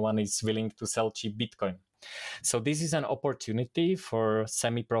 buy. No one is willing to sell cheap Bitcoin. So this is an opportunity for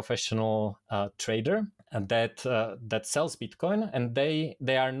semi-professional trader that sells Bitcoin, and they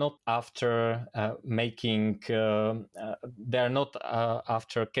are not after they are not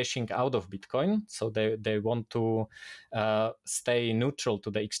after cashing out of Bitcoin. So they want to stay neutral to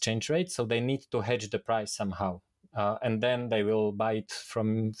the exchange rate. So they need to hedge the price somehow. And then they will buy it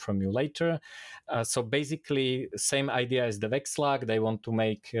from you later. So basically, same idea as the Vexlag. They want to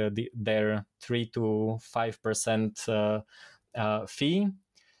make their 3 to 5% fee.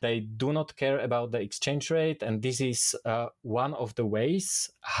 They do not care about the exchange rate, and this is one of the ways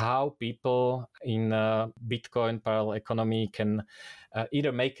how people in Bitcoin parallel economy can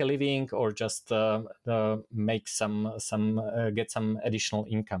either make a living or just make get some additional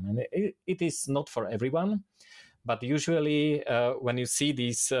income. And it is not for everyone. But usually, when you see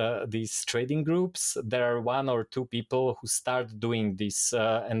these trading groups, there are 1 or 2 people who start doing this,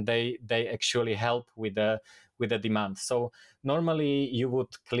 and they actually help with the demand. So normally, you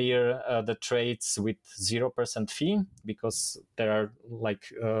would clear the trades with 0% fee because there are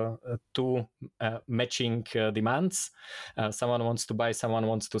like 2 matching demands. Someone wants to buy, someone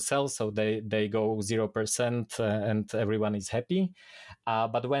wants to sell, so they go 0%, and everyone is happy.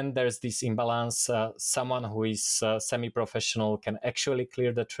 But when there's this imbalance, someone who is semi-professional can actually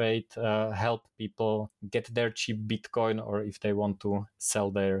clear the trade, help people get their cheap Bitcoin, or if they want to sell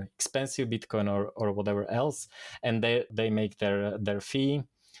their expensive Bitcoin or whatever else, and they make their fee.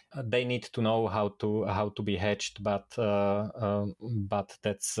 They need to know how to be hedged, but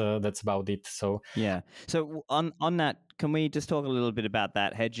that's about it. So yeah. So on that, can we just talk a little bit about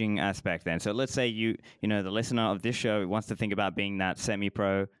that hedging aspect then? So let's say you know the listener of this show wants to think about being that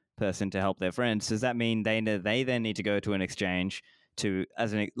semi-pro person to help their friends. Does that mean they then need to go to an exchange to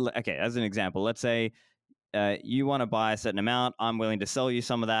as an example? Let's say you want to buy a certain amount, I'm willing to sell you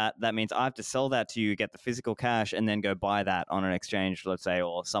some of that. That means I have to sell that to you, get the physical cash, and then go buy that on an exchange, let's say,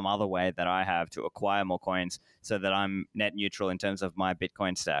 or some other way that I have to acquire more coins so that I'm net neutral in terms of my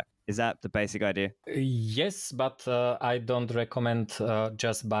Bitcoin stack. Is that the basic idea? Yes, but I don't recommend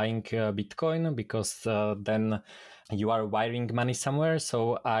just buying Bitcoin because then you are wiring money somewhere.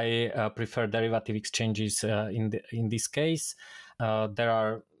 So I prefer derivative exchanges in this case. There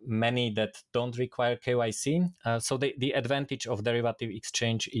are many that don't require KYC. So the advantage of derivative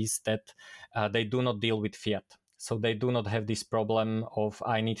exchange is that they do not deal with fiat. So they do not have this problem of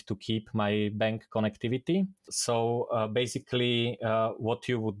I need to keep my bank connectivity. So basically what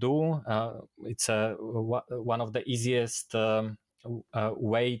you would do, it's one of the easiest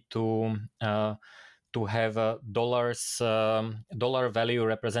way to to have a dollar value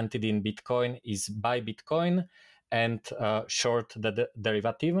represented in Bitcoin is buy Bitcoin and short the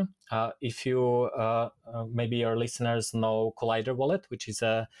derivative. If you maybe your listeners know Collider Wallet, which is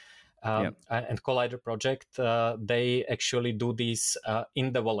a and Collider project, they actually do this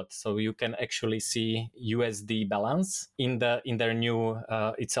in the wallet, so you can actually see USD balance in their new.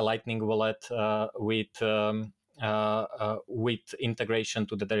 It's a Lightning wallet with integration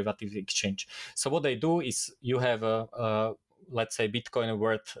to the derivative exchange. So what they do is you have let's say Bitcoin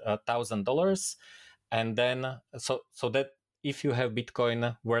worth $1,000, and then so that if you have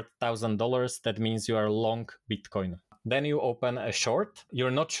Bitcoin worth $1,000, that means you are long Bitcoin. Then you open a short. You're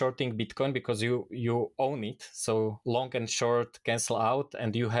not shorting Bitcoin because you own it. So long and short cancel out,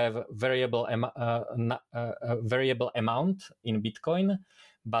 and you have variable amount in Bitcoin,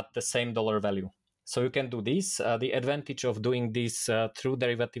 but the same dollar value. So you can do this. The advantage of doing this through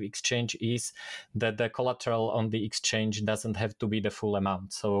derivative exchange is that the collateral on the exchange doesn't have to be the full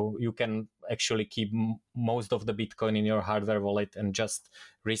amount. So you can actually keep most of the Bitcoin in your hardware wallet and just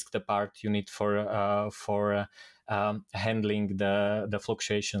risk the part you need for handling the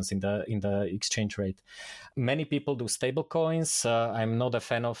fluctuations in the exchange rate. Many people do stable coins. I'm not a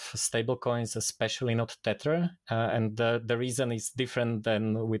fan of stable coins, especially not Tether, and the reason is different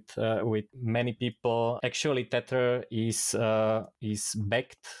than with many people. Actually, Tether is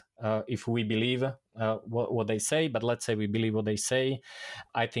backed. If we believe what they say, but let's say we believe what they say,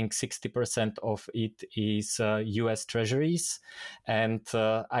 I think 60% of it is US treasuries. And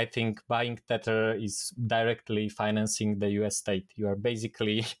I think buying Tether is directly financing the US state. You are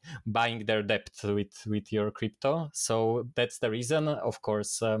basically buying their debt with your crypto. So that's the reason. Of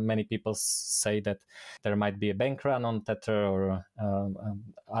course, many people say that there might be a bank run on Tether or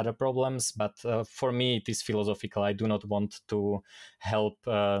other problems. But for me, it is philosophical. I do not want to help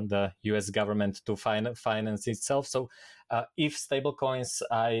the US government to finance itself. So if stablecoins,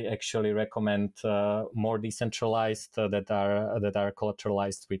 I actually recommend more decentralized that are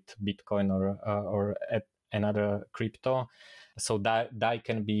collateralized with Bitcoin or another crypto. So DAI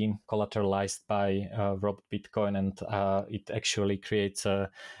can be collateralized by robbed Bitcoin, and it actually creates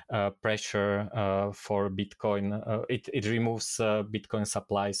a pressure for Bitcoin. It removes Bitcoin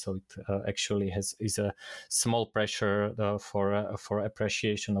supply, so it actually is a small pressure for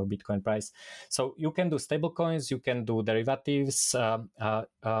appreciation of Bitcoin price. So you can do stablecoins, you can do derivatives.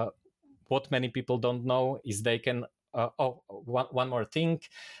 What many people don't know is they can one more thing.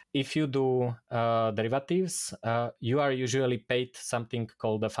 If you do derivatives, you are usually paid something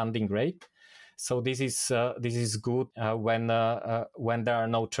called a funding rate. So this is good when there are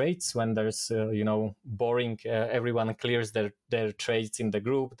no trades, when there's boring. Everyone clears their trades in the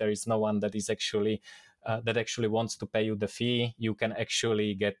group. There is no one that is actually that actually wants to pay you the fee. You can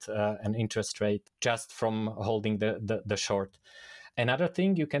actually get an interest rate just from holding the short. Another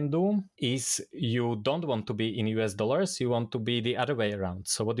thing you can do is you don't want to be in US dollars, you want to be the other way around.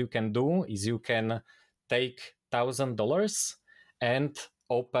 So what you can do is you can take $1,000 and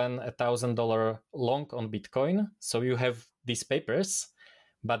open $1,000 long on Bitcoin. So you have these papers,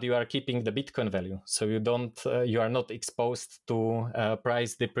 but you are keeping the Bitcoin value. So you are not exposed to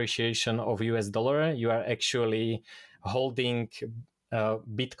price depreciation of US dollar. You are actually holding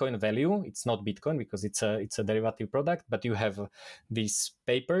Bitcoin value. It's not Bitcoin because it's a derivative product, but you have these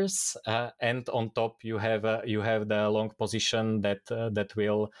papers, and on top you have the long position that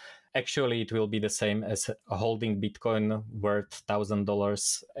will actually it will be the same as holding Bitcoin worth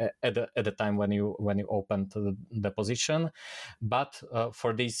 $1,000 at the time when you open the position. But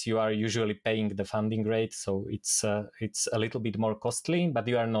for this you are usually paying the funding rate, so it's a little bit more costly, but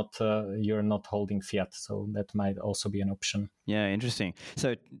you're not holding fiat, so that might also be an option. Yeah, interesting.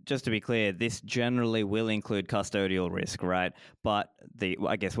 So just to be clear, this generally will include custodial risk, right? But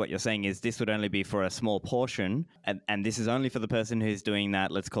I guess what you're saying is this would only be for a small portion, and this is only for the person who's doing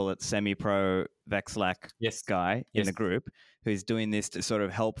that, let's call it semi-pro Vexlac guy in the group, who's doing this to sort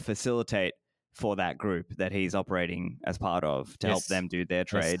of help facilitate for that group that he's operating as part of, to help them do their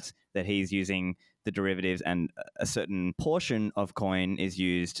trades, that he's using the derivatives, and a certain portion of coin is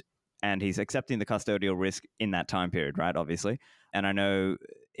used, and he's accepting the custodial risk in that time period, right? Obviously. And I know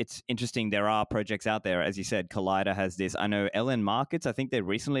it's interesting. There are projects out there. As you said, Collider has this. I know LN Markets, I think they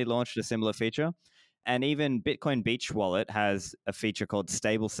recently launched a similar feature. And even Bitcoin Beach Wallet has a feature called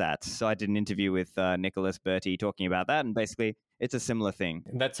StableSats. So I did an interview with Nicholas Berti talking about that. And basically, it's a similar thing.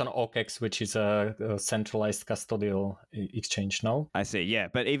 That's on OKEx, which is a centralized custodial exchange, no? I see, yeah.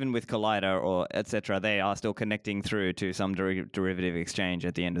 But even with Collider or etc., they are still connecting through to some derivative exchange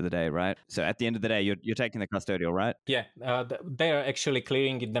at the end of the day, right? So at the end of the day, you're taking the custodial, right? Yeah, they are actually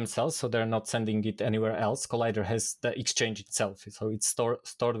clearing it themselves, so they're not sending it anywhere else. Collider has the exchange itself, so it's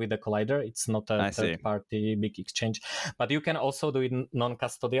stored with the Collider. It's not a third-party big exchange. But you can also do it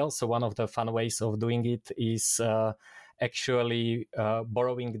non-custodial. So one of the fun ways of doing it is actually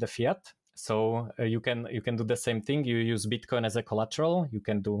borrowing the fiat. So you can do the same thing. You use Bitcoin as a collateral. You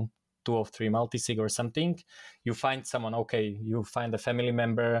can do 2 or 3 multisig or something. You find someone, okay, you find a family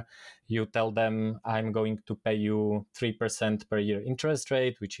member, you tell them, I'm going to pay you 3% per year interest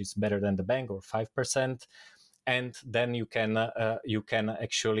rate, which is better than the bank, or 5%. And then you can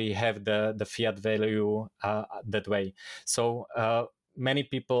actually have the fiat value that way. So many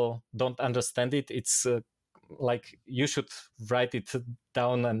people don't understand it. It's like you should write it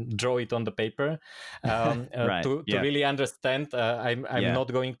down and draw it on the paper right. to really understand. I'm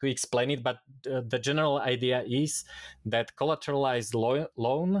not going to explain it, but the general idea is that collateralized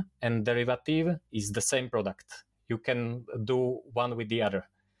loan and derivative is the same product. You can do one with the other.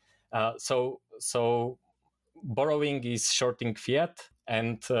 So borrowing is shorting fiat,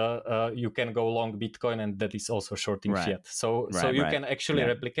 and you can go long Bitcoin, and that is also shorting fiat. So you can actually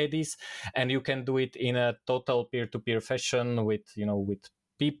replicate this, and you can do it in a total peer-to-peer fashion with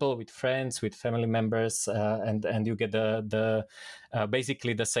people, with friends, with family members, and you get the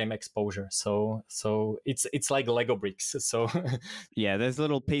basically the same exposure. So it's like Lego bricks. So yeah, there's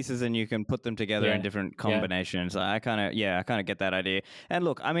little pieces and you can put them together in different combinations. I kind of get that idea. And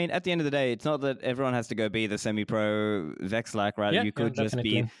look, I mean, at the end of the day, it's not that everyone has to go be the semi-pro Vexlac, right? You could just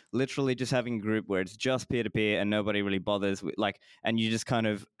be literally just having a group where it's just peer-to-peer and nobody really bothers with, and you just kind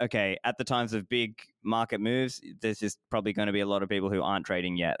of, okay, at the times of big market moves, there's just probably going to be a lot of people who aren't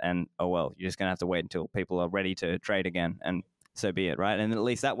trading yet, and oh well, you're just going to have to wait until people are ready to trade again, and so be it, right? And at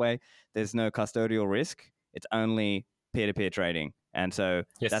least that way there's no custodial risk. It's only peer-to-peer trading. And so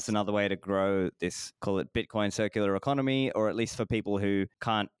that's another way to grow this, call it Bitcoin circular economy, or at least for people who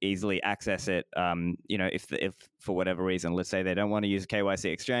can't easily access it. If for whatever reason, let's say they don't want to use a KYC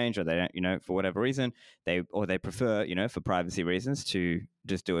exchange, or they don't, for whatever reason, they prefer, for privacy reasons, to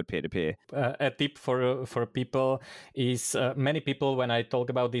just do it peer-to-peer. A tip for people is many people, when I talk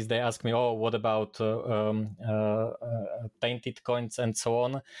about this, they ask me, oh, what about tainted coins and so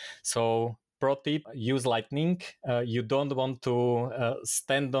on? So pro tip, use Lightning. You don't want to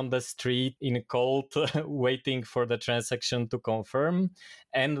stand on the street in cold waiting for the transaction to confirm.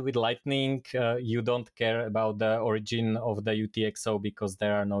 And with Lightning, you don't care about the origin of the UTXO because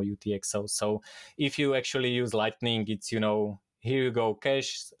there are no UTXO. So if you actually use Lightning, it's, here you go,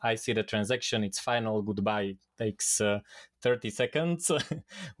 cash, I see the transaction, it's final, goodbye. It takes 30 seconds.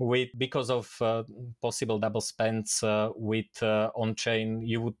 Because of possible double spends with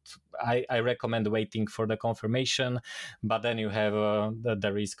on-chain, I recommend waiting for the confirmation, but then you have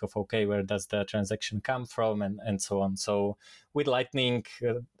the risk of, okay, where does the transaction come from, and so on. So with Lightning,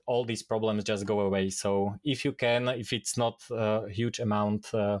 all these problems just go away. So if you can, if it's not a huge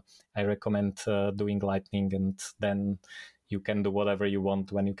amount, I recommend doing Lightning, and then you can do whatever you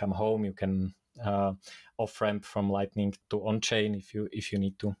want when you come home. You can off-ramp from Lightning to on-chain if you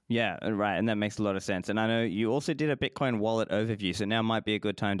need to. Yeah, right. And that makes a lot of sense. And I know you also did a Bitcoin wallet overview. So now might be a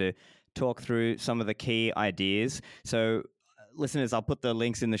good time to talk through some of the key ideas. So listeners, I'll put the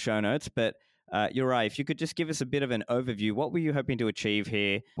links in the show notes. But Juraj, if you could just give us a bit of an overview, what were you hoping to achieve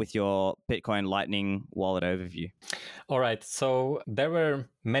here with your Bitcoin Lightning wallet overview? All right. So there were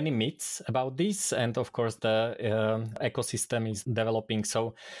many myths about this. And of course, the ecosystem is developing.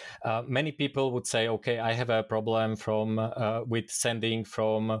 So many people would say, okay, I have a problem with sending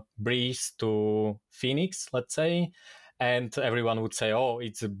from Breeze to Phoenix, let's say. And everyone would say, oh,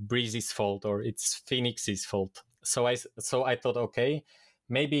 it's Breeze's fault or it's Phoenix's fault. So I thought, okay,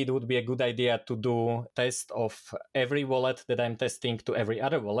 maybe it would be a good idea to do test of every wallet that I'm testing to every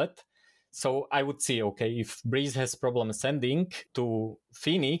other wallet. So I would see, okay, if Breeze has problem sending to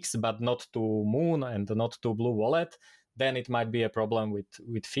Phoenix, but not to Moon and not to Blue Wallet, then it might be a problem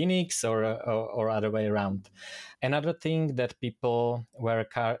with Phoenix or other way around. Another thing that people were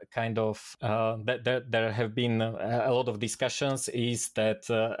kind of, there have been a lot of discussions is that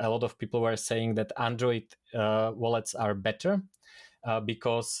a lot of people were saying that Android wallets are better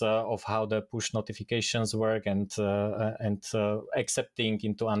because of how the push notifications work, and accepting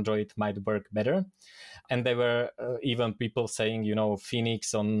into Android might work better. And there were even people saying,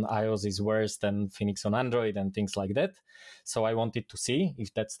 Phoenix on iOS is worse than Phoenix on Android and things like that. So I wanted to see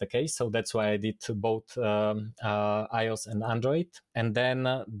if that's the case. So that's why I did both iOS and Android. And then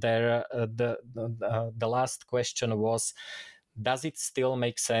the last question was, does it still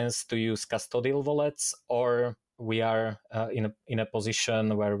make sense to use custodial wallets, or we are in a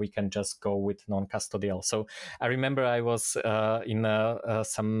position where we can just go with non-custodial? So I remember I was in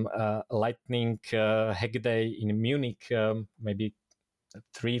some Lightning hack day in Munich, maybe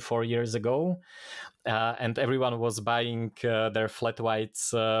 3-4 years ago, and everyone was buying their flat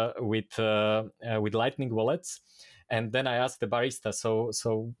whites with Lightning wallets. And then I asked the barista,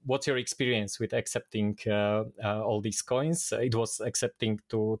 so what's your experience with accepting all these coins? It was accepting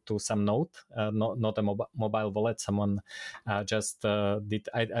to some node, not a mobile wallet. Someone just did.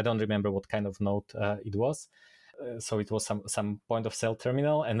 I don't remember what kind of node it was. So it was some point of sale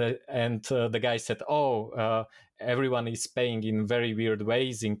terminal, and the guy said, everyone is paying in very weird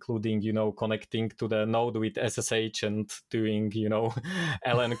ways, including connecting to the node with SSH and doing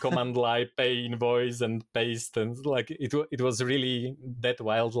ln command line pay invoice and paste, and like it was really that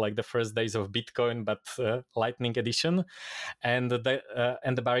wild, like the first days of Bitcoin, but Lightning edition. And the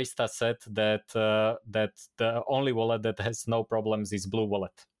barista said that the only wallet that has no problems is Blue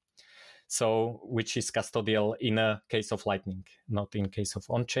Wallet. So, which is custodial in a case of Lightning, not in case of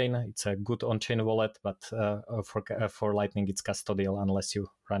on-chain. It's a good on-chain wallet, but for Lightning, it's custodial unless you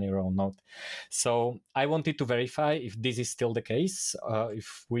run your own node. So I wanted to verify if this is still the case,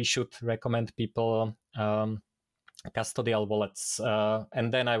 if we should recommend people custodial wallets.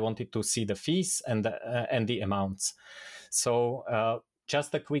 And then I wanted to see the fees and the amounts. So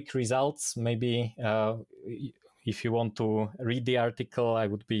just a quick results, maybe if you want to read the article, I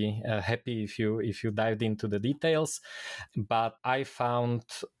would be happy if you dived into the details. But I found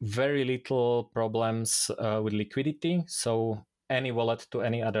very little problems with liquidity. So any wallet to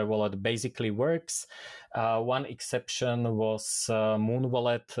any other wallet basically works. One exception was Moon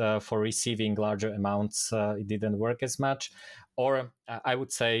Wallet for receiving larger amounts. It didn't work as much. Or I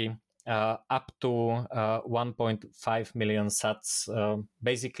would say up to 1.5 million sats,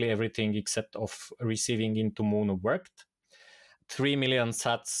 basically everything except of receiving into Moon worked. 3 million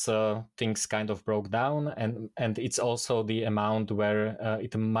sats, things kind of broke down, and it's also the amount where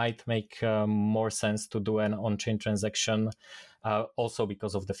it might make more sense to do an on-chain transaction, also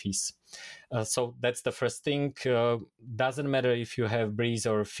because of the fees. So that's the first thing. Doesn't matter if you have Breeze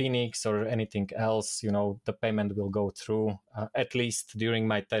or Phoenix or anything else, the payment will go through. At least during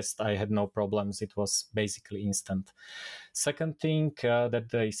my test, I had no problems. It was basically instant. Second thing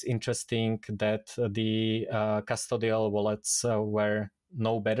that is interesting, that the custodial wallets were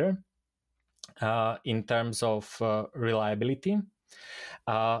no better in terms of reliability.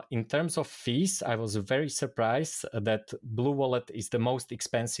 In terms of fees, I was very surprised that Blue Wallet is the most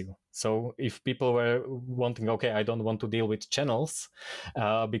expensive. So if people were wanting, I don't want to deal with channels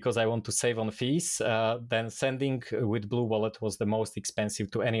because I want to save on fees, then sending with Blue Wallet was the most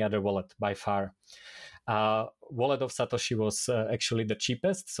expensive to any other wallet by far. Wallet of Satoshi was actually the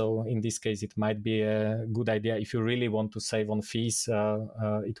cheapest. So in this case, it might be a good idea if you really want to save on fees.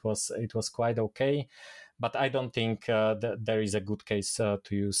 It was quite okay. But I don't think that there is a good case to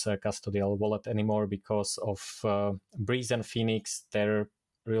use a custodial wallet anymore because of Breeze and Phoenix. They're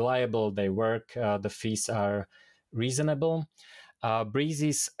reliable, they work, the fees are reasonable. Breeze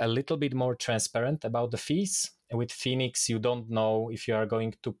is a little bit more transparent about the fees. With Phoenix, you don't know if you are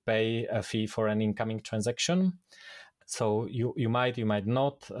going to pay a fee for an incoming transaction. So you might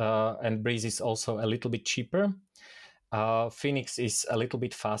not. And Breeze is also a little bit cheaper. Phoenix is a little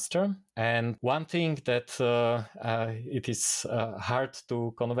bit faster. And one thing that it is hard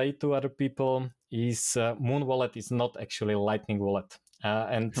to convey to other people is Moon Wallet is not actually a Lightning wallet.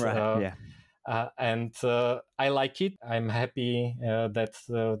 And I like it. I'm happy that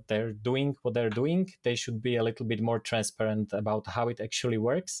they're doing what they're doing. They should be a little bit more transparent about how it actually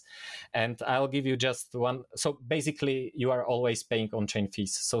works. And I'll give you just one. So basically, you are always paying on-chain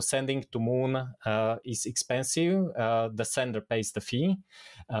fees. So sending to Moon is expensive. The sender pays the fee.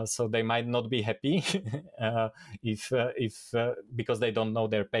 So they might not be happy if because they don't know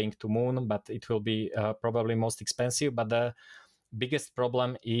they're paying to Moon, but it will be probably most expensive. But the biggest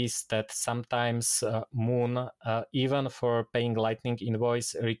problem is that sometimes Moon, even for paying Lightning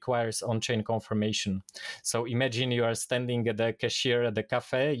invoice, requires on-chain confirmation. So imagine you are standing at the cashier at the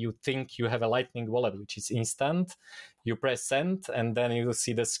cafe, you think you have a Lightning wallet, which is instant. You press send, and then you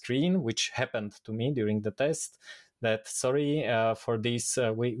see the screen, which happened to me during the test, that, sorry, for this,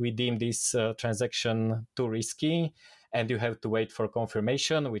 we deem this transaction too risky, and you have to wait for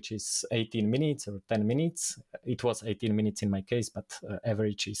confirmation, which is 18 minutes or 10 minutes. It was 18 minutes in my case, but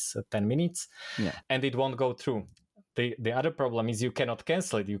average is 10 minutes. Yeah. And it won't go through. The other problem is you cannot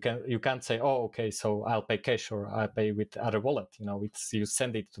cancel it. You can't say, oh, okay, so I'll pay cash or I'll pay with other wallet. You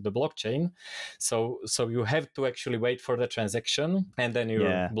send it to the blockchain. So you have to actually wait for the transaction, and then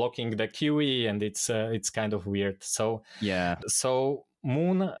you're blocking the QE, and it's kind of weird. So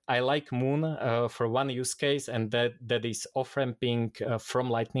Moon, I like Moon for one use case, and that is off-ramping from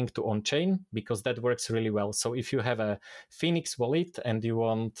Lightning to on-chain, because that works really well. So if you have a Phoenix wallet and you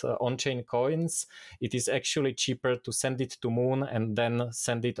want on-chain coins, it is actually cheaper to send it to Moon and then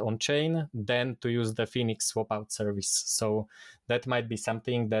send it on-chain than to use the Phoenix swap-out service. So that might be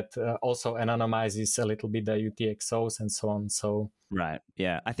something that also anonymizes a little bit the UTXOs and so on. So right.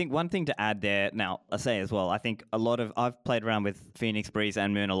 Yeah. I think one thing to add there, now I say as well, I think I've played around with Phoenix, Breeze,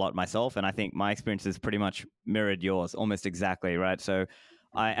 and Moon a lot myself, and I think my experience is pretty much mirrored yours, almost exactly, right? So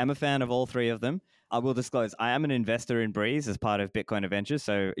I am a fan of all three of them. I will disclose, I am an investor in Breeze as part of Bitcoin Adventures,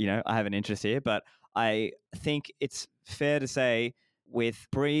 so, I have an interest here, but I think it's fair to say with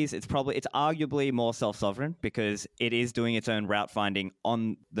Breeze, it's arguably more self-sovereign because it is doing its own route finding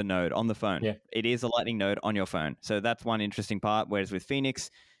on the node, on the phone. Yeah. It is a Lightning node on your phone. So that's one interesting part. Whereas with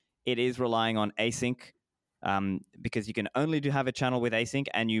Phoenix, it is relying on async because you can only have a channel with async,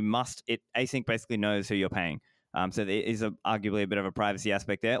 and async basically knows who you're paying. So there is arguably a bit of a privacy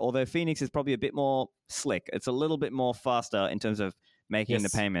aspect there, although Phoenix is probably a bit more slick. It's a little bit more faster in terms of making the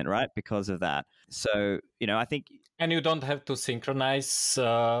payment, right? Because of that. So, I think... And you don't have to synchronize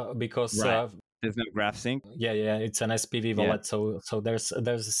because... there's no graph sync. Yeah, it's an SPV wallet, so there's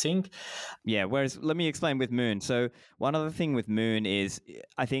a sync. Yeah, whereas let me explain with Moon. So one other thing with Moon is,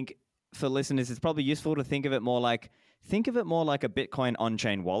 I think for listeners, it's probably useful to think of it more like a Bitcoin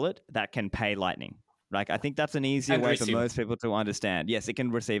on-chain wallet that can pay Lightning. Like, I think that's an easier way for most people to understand. Yes, it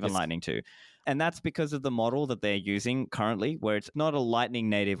can receive on Lightning too. And that's because of the model that they're using currently, where it's not a Lightning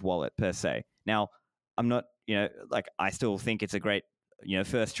native wallet per se. Now, I'm not, I still think it's a great,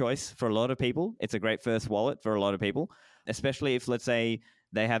 first choice for a lot of people. It's a great first wallet for a lot of people, especially if, let's say,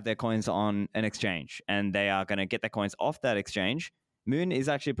 they have their coins on an exchange and they are going to get their coins off that exchange. Moon is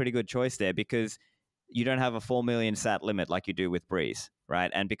actually a pretty good choice there because you don't have a 4 million sat limit like you do with Breeze, right?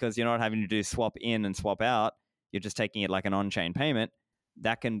 And because you're not having to do swap in and swap out, you're just taking it like an on-chain payment.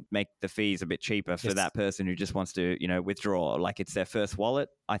 That can make the fees a bit cheaper for that person who just wants to, withdraw. Like it's their first wallet.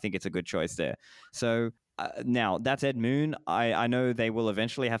 I think it's a good choice there. So now, that said, Moon, I know they will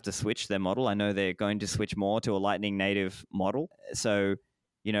eventually have to switch their model. I know they're going to switch more to a Lightning native model. So,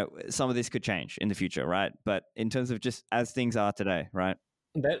 some of this could change in the future, right? But in terms of just as things are today, right?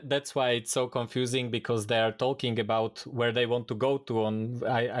 That's why it's so confusing, because they are talking about where they want to go to.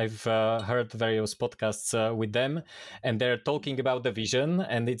 I've heard various podcasts with them, and they're talking about the vision,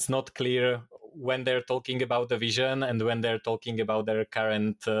 and it's not clear when they're talking about the vision and when they're talking about their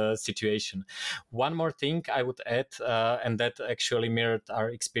current situation. One more thing I would add, and that actually mirrored our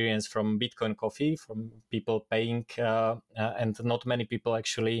experience from Bitcoin Coffee, from people paying, and not many people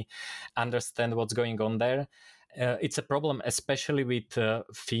actually understand what's going on there. It's a problem, especially with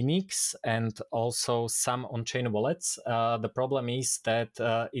Phoenix and also some on-chain wallets. The problem is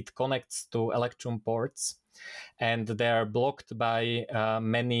that it connects to Electrum ports, and they are blocked by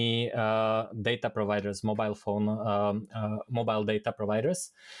many data providers, mobile data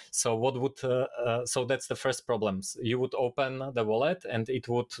providers. So so that's the first problem. You would open the wallet and it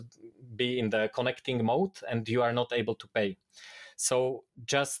would be in the connecting mode, and you are not able to pay. So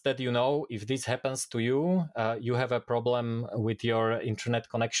just that if this happens to you, you have a problem with your internet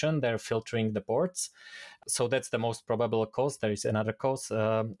connection. They're filtering the ports. So that's the most probable cause. There is another cause,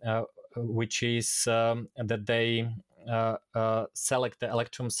 which is that they select the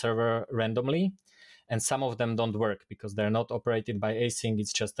Electrum server randomly. And some of them don't work because they're not operated by async.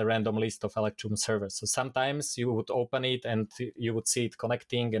 It's just a random list of Electrum servers. So sometimes you would open it and you would see it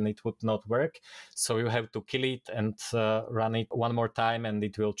connecting and it would not work. So you have to kill it and run it one more time, and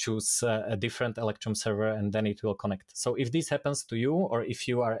it will choose a different Electrum server, and then it will connect. So if this happens to you, or if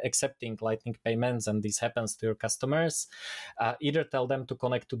you are accepting Lightning payments and this happens to your customers, either tell them to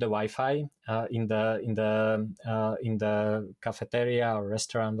connect to the Wi-Fi in the cafeteria or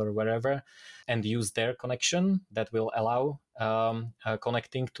restaurant or wherever, and use their connection that will allow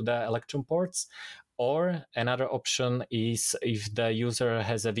connecting to the Electrum ports. Or another option is if the user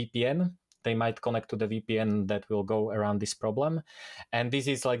has a VPN, they might connect to the VPN that will go around this problem. And this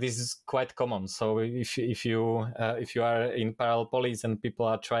is quite common. So if you are in parallel polis and people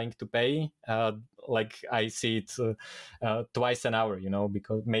are trying to pay, like I see it twice an hour,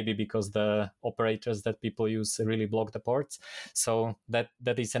 because the operators that people use really block the ports. So that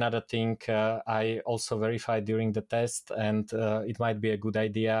is another thing I also verified during the test, and it might be a good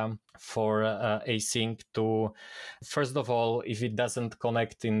idea for async to, first of all, if it doesn't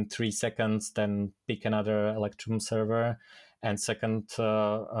connect in 3 seconds, then pick another Electrum server. And second,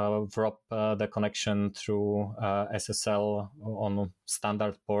 drop the connection through SSL on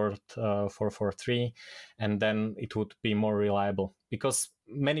standard port 443, and then it would be more reliable. Because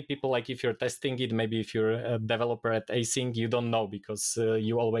many people, like if you're testing it, maybe if you're a developer at async, you don't know because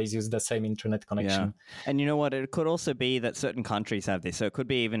you always use the same internet connection. Yeah. And you know what? It could also be that certain countries have this. So it could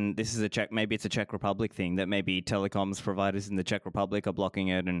be even, this is maybe it's a Czech Republic thing, that maybe telecoms providers in the Czech Republic are blocking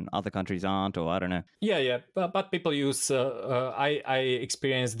it and other countries aren't, or I don't know. Yeah. But people use, I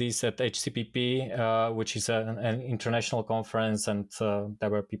experienced this at HCPP, which is an international conference, and there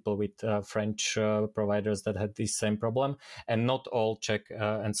were people with French providers that had this same problem. And not all Czech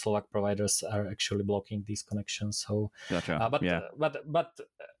and Slovak providers are actually blocking these connections. So, gotcha. But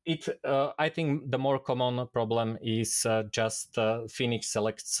it, I think the more common problem is just Phoenix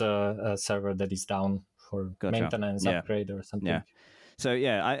selects a server that is down for maintenance, upgrade, or something. Yeah. So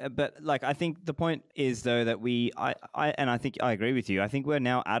I think the point is though that I think I agree with you. I think we're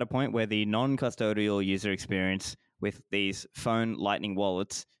now at a point where the non-custodial user experience with these phone Lightning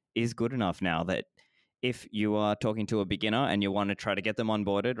wallets is good enough now that if you are talking to a beginner and you want to try to get them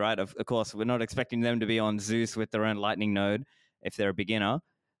onboarded, right? Of course, we're not expecting them to be on Zeus with their own Lightning node if they're a beginner.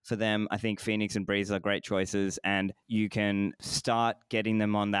 For them, I think Phoenix and Breeze are great choices, and you can start getting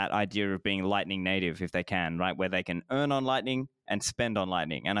them on that idea of being Lightning native if they can, right? Where they can earn on Lightning and spend on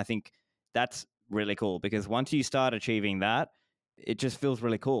Lightning. And I think that's really cool because once you start achieving that, it just feels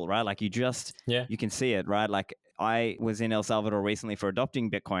really cool, right? Like you can see it, right? Like I was in El Salvador recently for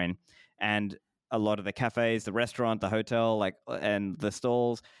adopting Bitcoin, and a lot of the cafes, the restaurant, the hotel, and the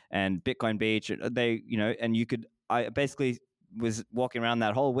stalls and Bitcoin Beach, I basically was walking around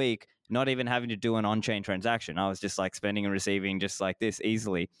that whole week, not even having to do an on-chain transaction. I was just like spending and receiving just like this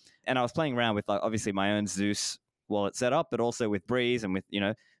easily. And I was playing around with obviously my own Zeus wallet setup, but also with Breeze and with,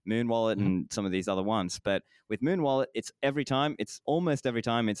 Moon Wallet and some of these other ones. But with Moon Wallet, it's almost every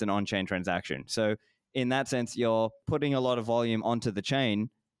time it's an on-chain transaction. So in that sense, you're putting a lot of volume onto the chain,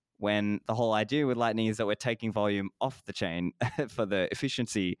 when the whole idea with Lightning is that we're taking volume off the chain for the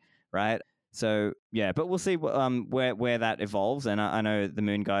efficiency, right? So yeah, but we'll see where that evolves. And I know the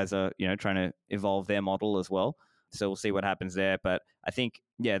Moon guys are trying to evolve their model as well. So we'll see what happens there. But I think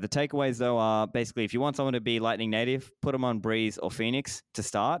the takeaways though are basically if you want someone to be Lightning native, put them on Breeze or Phoenix to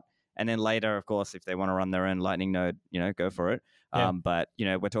start, and then later, of course, if they want to run their own Lightning node, go for it. Yeah. But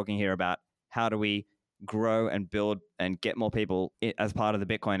we're talking here about how do we grow and build and get more people as part of the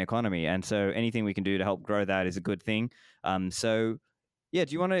Bitcoin economy. And so anything we can do to help grow that is a good thing. Do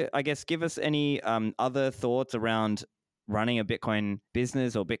you want to, I guess, give us any other thoughts around running a Bitcoin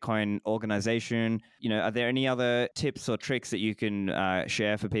business or Bitcoin organization? Are there any other tips or tricks that you can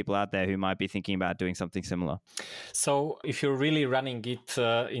share for people out there who might be thinking about doing something similar? So if you're really running it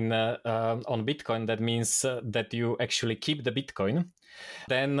on Bitcoin, that means that you actually keep the Bitcoin.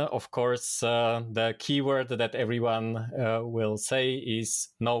 Then, of course, the keyword that everyone will say is,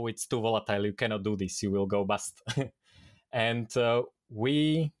 no, it's too volatile. You cannot do this. You will go bust. And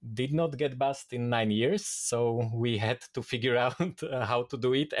we did not get bust in 9 years. So we had to figure out how to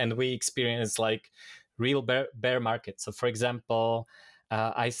do it. And we experienced real bear market. So, for example,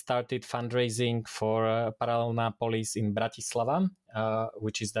 I started fundraising for Paralelná Polis in Bratislava,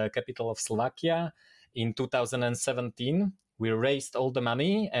 which is the capital of Slovakia, in 2017. We raised all the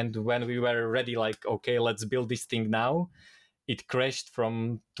money, and when we were ready, okay, let's build this thing now, it crashed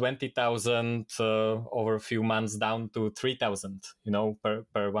from 20,000 over a few months down to 3,000,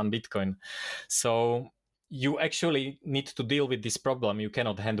 per one Bitcoin. So you actually need to deal with this problem. You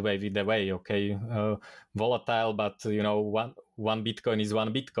cannot hand wave it away, okay? Volatile, but one Bitcoin is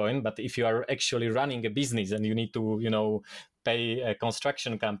one Bitcoin. But if you are actually running a business and you need to, pay a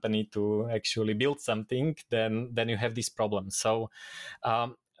construction company to actually build something, then you have this problem. So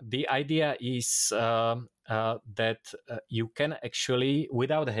the idea is that you can actually,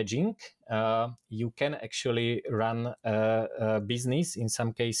 without hedging, you can actually run a business in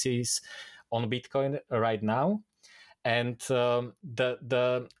some cases on Bitcoin right now. And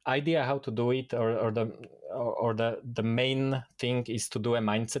the idea how to do it, or the main thing is to do a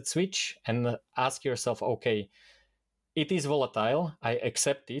mindset switch and ask yourself, okay, it is volatile. I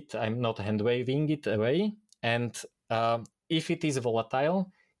accept it. I'm not hand waving it away. And if it is volatile,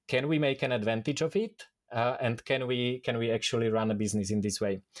 can we make an advantage of it? and can we actually run a business in this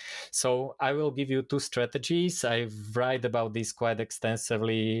way? So I will give you two strategies. I write about this quite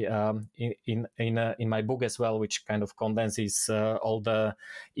extensively in my book as well, which kind of condenses all the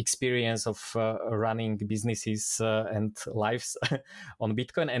experience of running businesses and lives on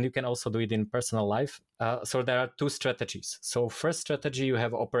Bitcoin, and you can also do it in personal life. So there are two strategies. So first strategy, you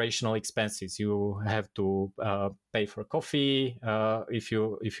have operational expenses. You have to pay for coffee. If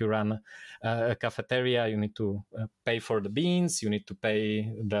you run a cafeteria, you need to pay for the beans, you need to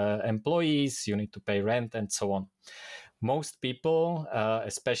pay the employees, you need to pay rent, and so on. Most people,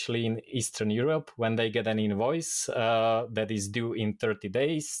 especially in Eastern Europe, when they get an invoice that is due in 30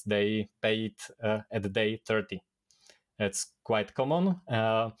 days, they pay it at day 30. That's quite common.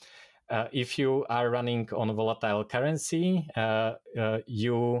 If you are running on volatile currency,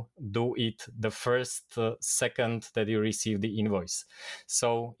 you do it the first second that you receive the invoice.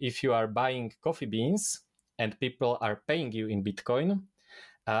 So if you are buying coffee beans and people are paying you in Bitcoin,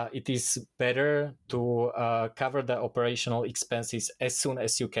 it is better to cover the operational expenses as soon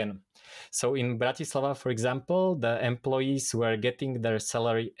as you can. So in Bratislava, for example, the employees were getting their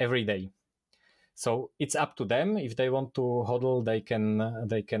salary every day. So it's up to them. If they want to hodl, they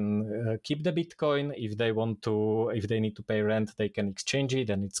can keep the Bitcoin. If they need to pay rent, they can exchange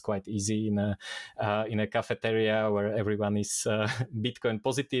it, and it's quite easy in a cafeteria where everyone is Bitcoin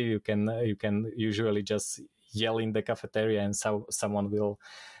positive. You can usually just yell in the cafeteria, and so someone will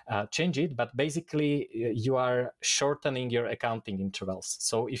change it. But basically, you are shortening your accounting intervals.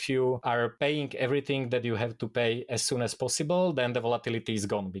 So if you are paying everything that you have to pay as soon as possible, then the volatility is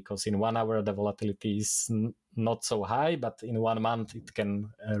gone, because in 1 hour the volatility is not so high, but in 1 month it can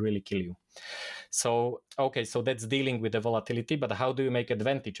really kill you. So that's dealing with the volatility, but how do you make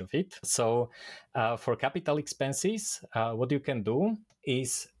advantage of it? So for capital expenses, what you can do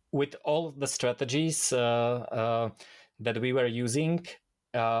is, with all the strategies that we were using,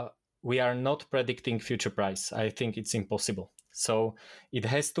 we are not predicting future price. I think it's impossible. So it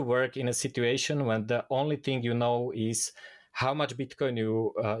has to work in a situation when the only thing you know is how much Bitcoin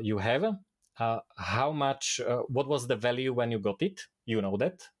you have, how much, what was the value when you got it. You know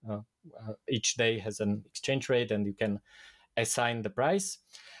that each day has an exchange rate, and you can assign the price,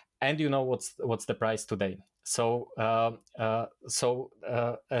 and you know what's the price today. So a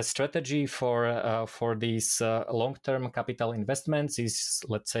strategy for these long-term capital investments is,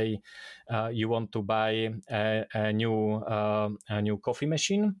 let's say, you want to buy a new coffee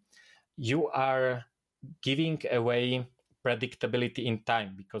machine. You are giving away predictability in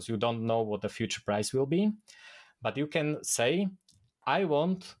time, because you don't know what the future price will be. But you can say, I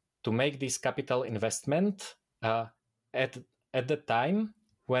want to make this capital investment at the time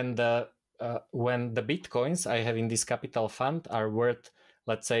when the Bitcoins I have in this capital fund are worth,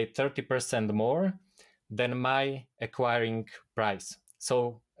 let's say, 30% more than my acquiring price.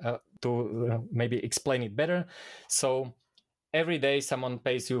 So to maybe explain it better, so every day someone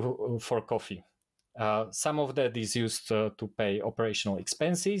pays you for coffee. Some of that is used to pay operational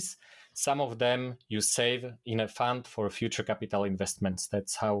expenses. Some of them you save in a fund for future capital investments.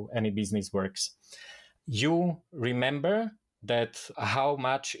 That's how any business works. You remember that how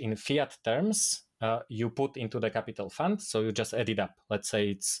much in fiat terms you put into the capital fund. So you just add it up. Let's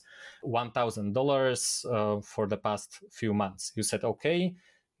say it's $1,000 for the past few months. You said, okay,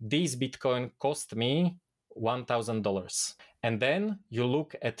 this Bitcoin cost me $1,000. And then you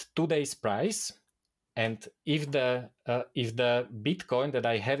look at today's price. And if the Bitcoin that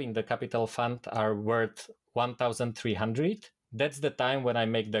I have in the capital fund are worth 1,300, that's the time when I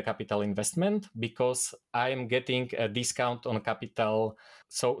make the capital investment, because I'm getting a discount on capital.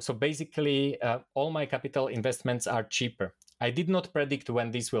 So basically, all my capital investments are cheaper. I did not predict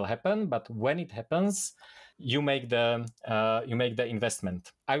when this will happen, but when it happens, you make the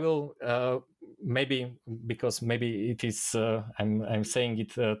investment. I will maybe it is I'm saying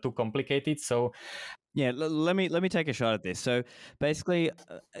it too complicated. So yeah, let me take a shot at this. So basically,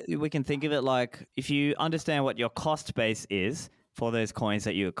 we can think of it like, if you understand what your cost base is for those coins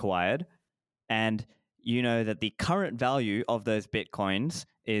that you acquired, and you know that the current value of those Bitcoins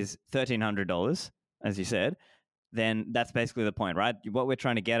is $1,300, as you said, then that's basically the point, right? What we're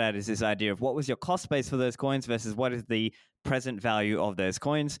trying to get at is this idea of what was your cost base for those coins versus what is the present value of those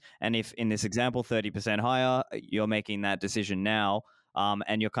coins. And if in this example, 30% higher, you're making that decision now.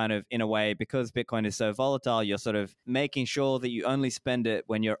 And you're kind of, in a way, because Bitcoin is so volatile, you're sort of making sure that you only spend it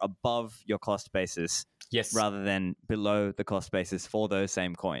when you're above your cost basis, yes, rather than below the cost basis for those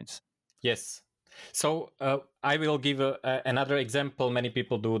same coins. Yes. So I will give another example. Many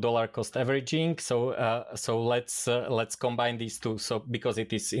people do dollar cost averaging. So let's combine these two. So because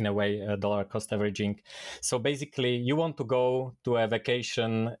it is in a way dollar cost averaging. So basically, you want to go to a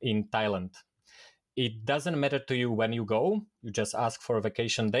vacation in Thailand. It doesn't matter to you when you go. You just ask for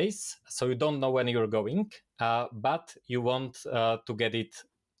vacation days. So you don't know when you're going, but you want to get it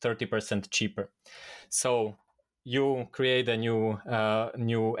 30% cheaper. So you create a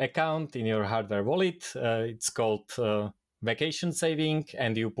new account in your hardware wallet. It's called vacation saving,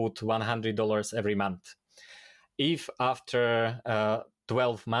 and you put $100 every month. If after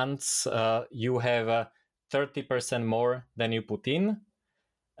 12 months you have 30% more than you put in,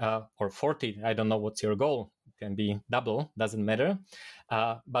 or 40, I don't know what's your goal. It can be double, doesn't matter.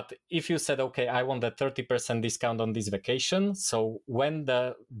 But if you said, okay, I want a 30% discount on this vacation, so when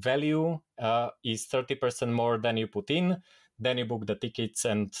the value is 30% more than you put in, then you book the tickets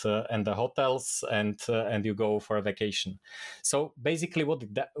and the hotels and you go for a vacation. So basically,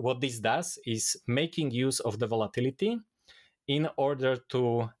 what this does is making use of the volatility in order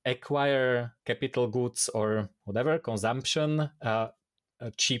to acquire capital goods or whatever consumption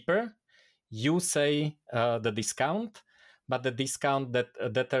cheaper. You say the discount, but the discount that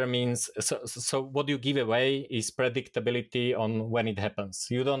determines. So what you give away is predictability on when it happens.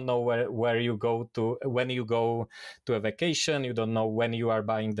 You don't know where you go to when you go to a vacation. You don't know when you are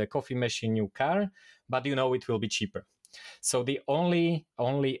buying the coffee machine, new car, but you know it will be cheaper. So the only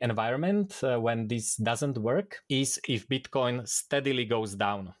environment when this doesn't work is if Bitcoin steadily goes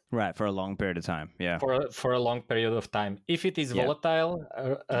down. Right, for a long period of time. Yeah. For a long period of time. If it is volatile,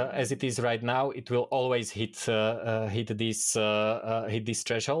 as it is right now, it will always hit this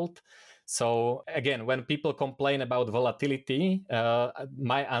threshold. So again, when people complain about volatility,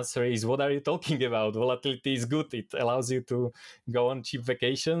 my answer is, what are you talking about? Volatility is good. It allows you to go on cheap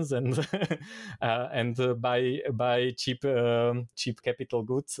vacations and buy cheap capital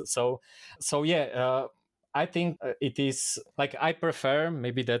goods. So yeah. I think it is like, I prefer,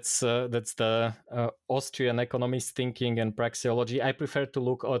 maybe that's the Austrian economist thinking and praxeology. I prefer to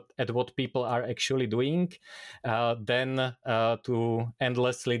look at what people are actually doing than to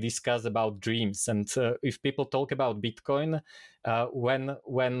endlessly discuss about dreams. And if people talk about Bitcoin,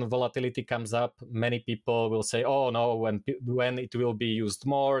 when volatility comes up, many people will say, "Oh no, when it will be used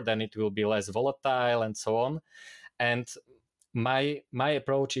more, then it will be less volatile," and so on. And my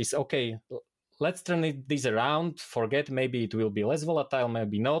approach is, okay, let's turn this around. Forget, maybe it will be less volatile,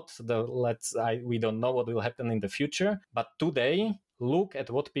 maybe not. We don't know what will happen in the future. But today, look at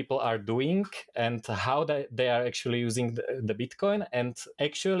what people are doing and how they are actually using the Bitcoin. And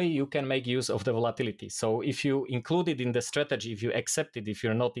actually, you can make use of the volatility. So if you include it in the strategy, if you accept it, if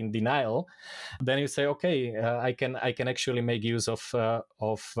you're not in denial, then you say, okay, I can actually make use of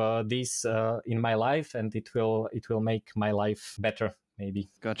this in my life, and it will make my life better. Maybe.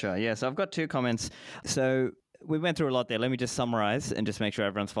 Gotcha. Yeah. So I've got two comments. So we went through a lot there. Let me just summarize and just make sure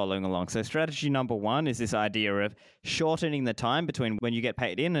everyone's following along. So strategy number one is this idea of shortening the time between when you get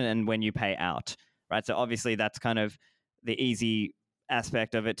paid in and when you pay out, right? So obviously that's kind of the easy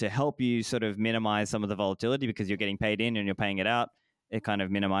aspect of it to help you sort of minimize some of the volatility, because you're getting paid in and you're paying it out. It kind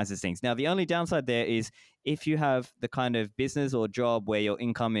of minimizes things. Now, the only downside there is if you have the kind of business or job where your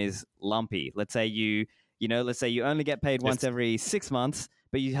income is lumpy. Let's say let's say you only get paid once every 6 months,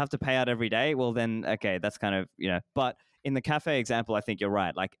 but you have to pay out every day. Well, then, okay, that's kind of, but in the cafe example, I think you're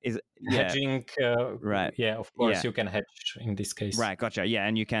right. Like, hedging, right? Yeah, of course, you can hedge in this case. Right, gotcha. Yeah,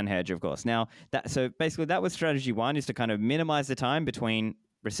 and you can hedge, of course. Now, so basically, that was strategy one, is to kind of minimize the time between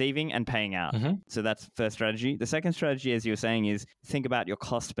receiving and paying out. Mm-hmm. So that's first strategy. The second strategy, as you were saying, is think about your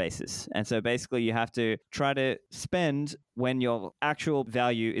cost basis. And so basically you have to try to spend when your actual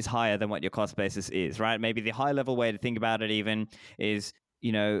value is higher than what your cost basis is, right? Maybe the high level way to think about it even is,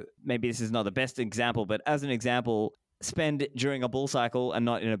 maybe this is not the best example, but as an example, spend during a bull cycle and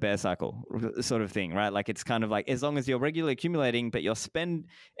not in a bear cycle sort of thing, right? Like, it's kind of like, as long as you're regularly accumulating, but you'll spend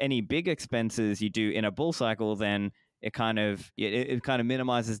any big expenses you do in a bull cycle, then it kind of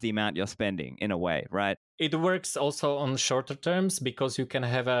minimizes the amount you're spending in a way, right? It works also on shorter terms, because you can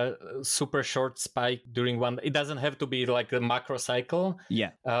have a super short spike during one. It doesn't have to be like a macro cycle.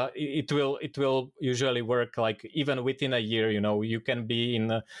 Yeah. It will usually work like even within a year. You can be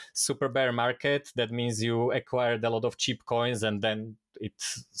in a super bear market. That means you acquired a lot of cheap coins, and then it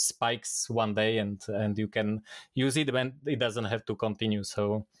spikes one day, and you can use it when it doesn't have to continue.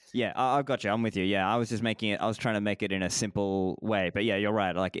 So yeah, I got you. I'm with you. Yeah, I was trying to make it in a simple way. But yeah, you're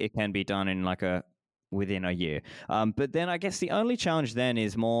right. Like, it can be done in within a year. But then I guess the only challenge then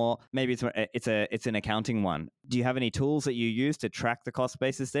is more, maybe it's an accounting one. Do you have any tools that you use to track the cost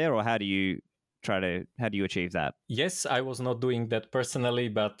basis there, or how do you you achieve that? Yes, I was not doing that personally,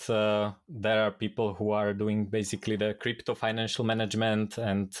 but there are people who are doing basically the crypto financial management,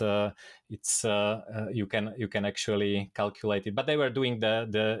 and it's you can actually calculate it. But they were doing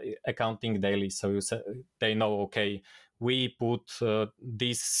the accounting daily, so they know, okay, we put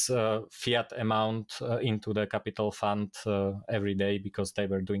this fiat amount into the capital fund every day, because they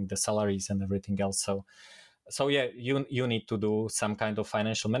were doing the salaries and everything else. So yeah, you need to do some kind of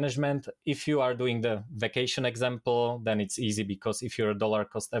financial management. If you are doing the vacation example, then it's easy, because if you're dollar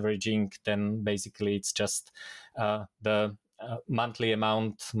cost averaging, then basically it's just the monthly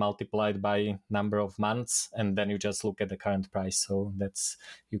amount multiplied by number of months, and then you just look at the current price. So that's,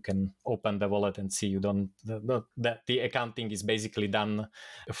 you can open the wallet and see the accounting is basically done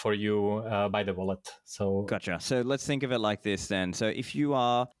for you by the wallet. So gotcha. So let's think of it like this then. So if you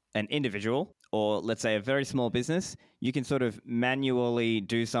are an individual, or let's say a very small business, you can sort of manually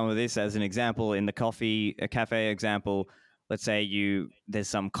do some of this. As an example, in the cafe example, let's say there's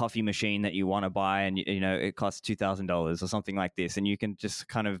some coffee machine that you want to buy, and it costs $2,000 or something like this, and you can just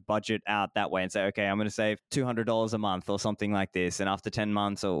kind of budget out that way and say, okay, I'm going to save $200 a month or something like this, and after 10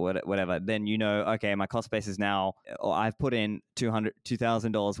 months or whatever, then okay, my cost base is now, or I've put in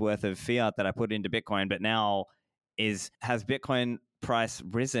 $2,000 worth of fiat that I put into Bitcoin, but now has Bitcoin price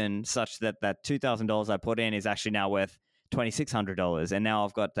risen such that $2,000 I put in is actually now worth $2,600, and now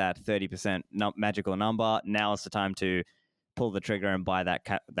I've got that 30% magical number. Now it's the time to pull the trigger and buy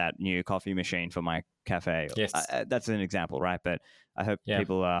that new coffee machine for my cafe. Yes, that's an example, right? But I hope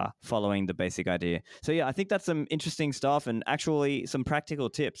people are following the basic idea. So yeah, I think that's some interesting stuff, and actually some practical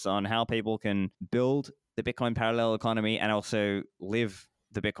tips on how people can build the Bitcoin parallel economy and also live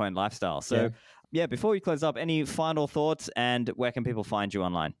the Bitcoin lifestyle. So yeah, before we close up, any final thoughts, and where can people find you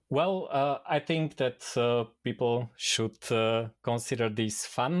online? Well, I think that people should consider this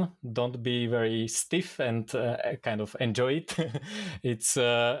fun. Don't be very stiff, and kind of enjoy it. It's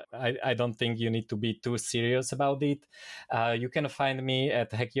I don't think you need to be too serious about it. You can find me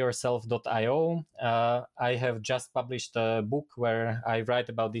at hackyourself.io. I have just published a book where I write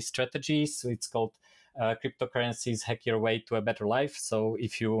about these strategies. It's called Cryptocurrencies: Hack Your Way to a Better Life. So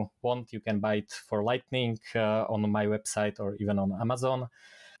if you want, you can buy it for Lightning on my website or even on Amazon.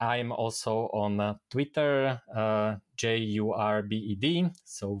 I'm also on Twitter, JURBED,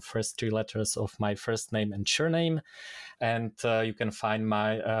 so first three letters of my first name and surname. And you can find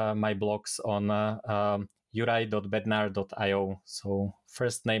my blogs on juraj.bednar.io, so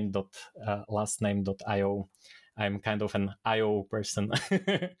first name last name.io. I'm kind of an IO person.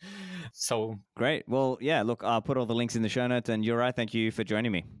 So great. Well, yeah, look, I'll put all the links in the show notes, and Juraj, thank you for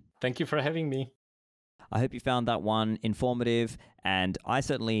joining me. Thank you for having me. I hope you found that one informative, and I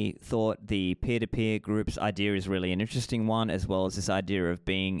certainly thought the peer-to-peer groups idea is really an interesting one, as well as this idea of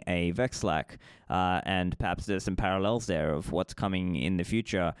being a Vexlac, and perhaps there's some parallels there of what's coming in the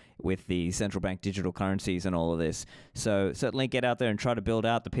future with the central bank digital currencies and all of this. So certainly get out there and try to build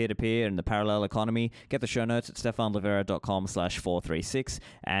out the peer-to-peer and the parallel economy. Get the show notes at stefanlivera.com/436,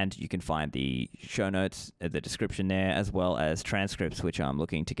 and you can find the show notes, the description there, as well as transcripts, which I'm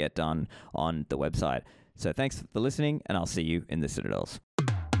looking to get done on the website. So thanks for listening, and I'll see you in the Citadels.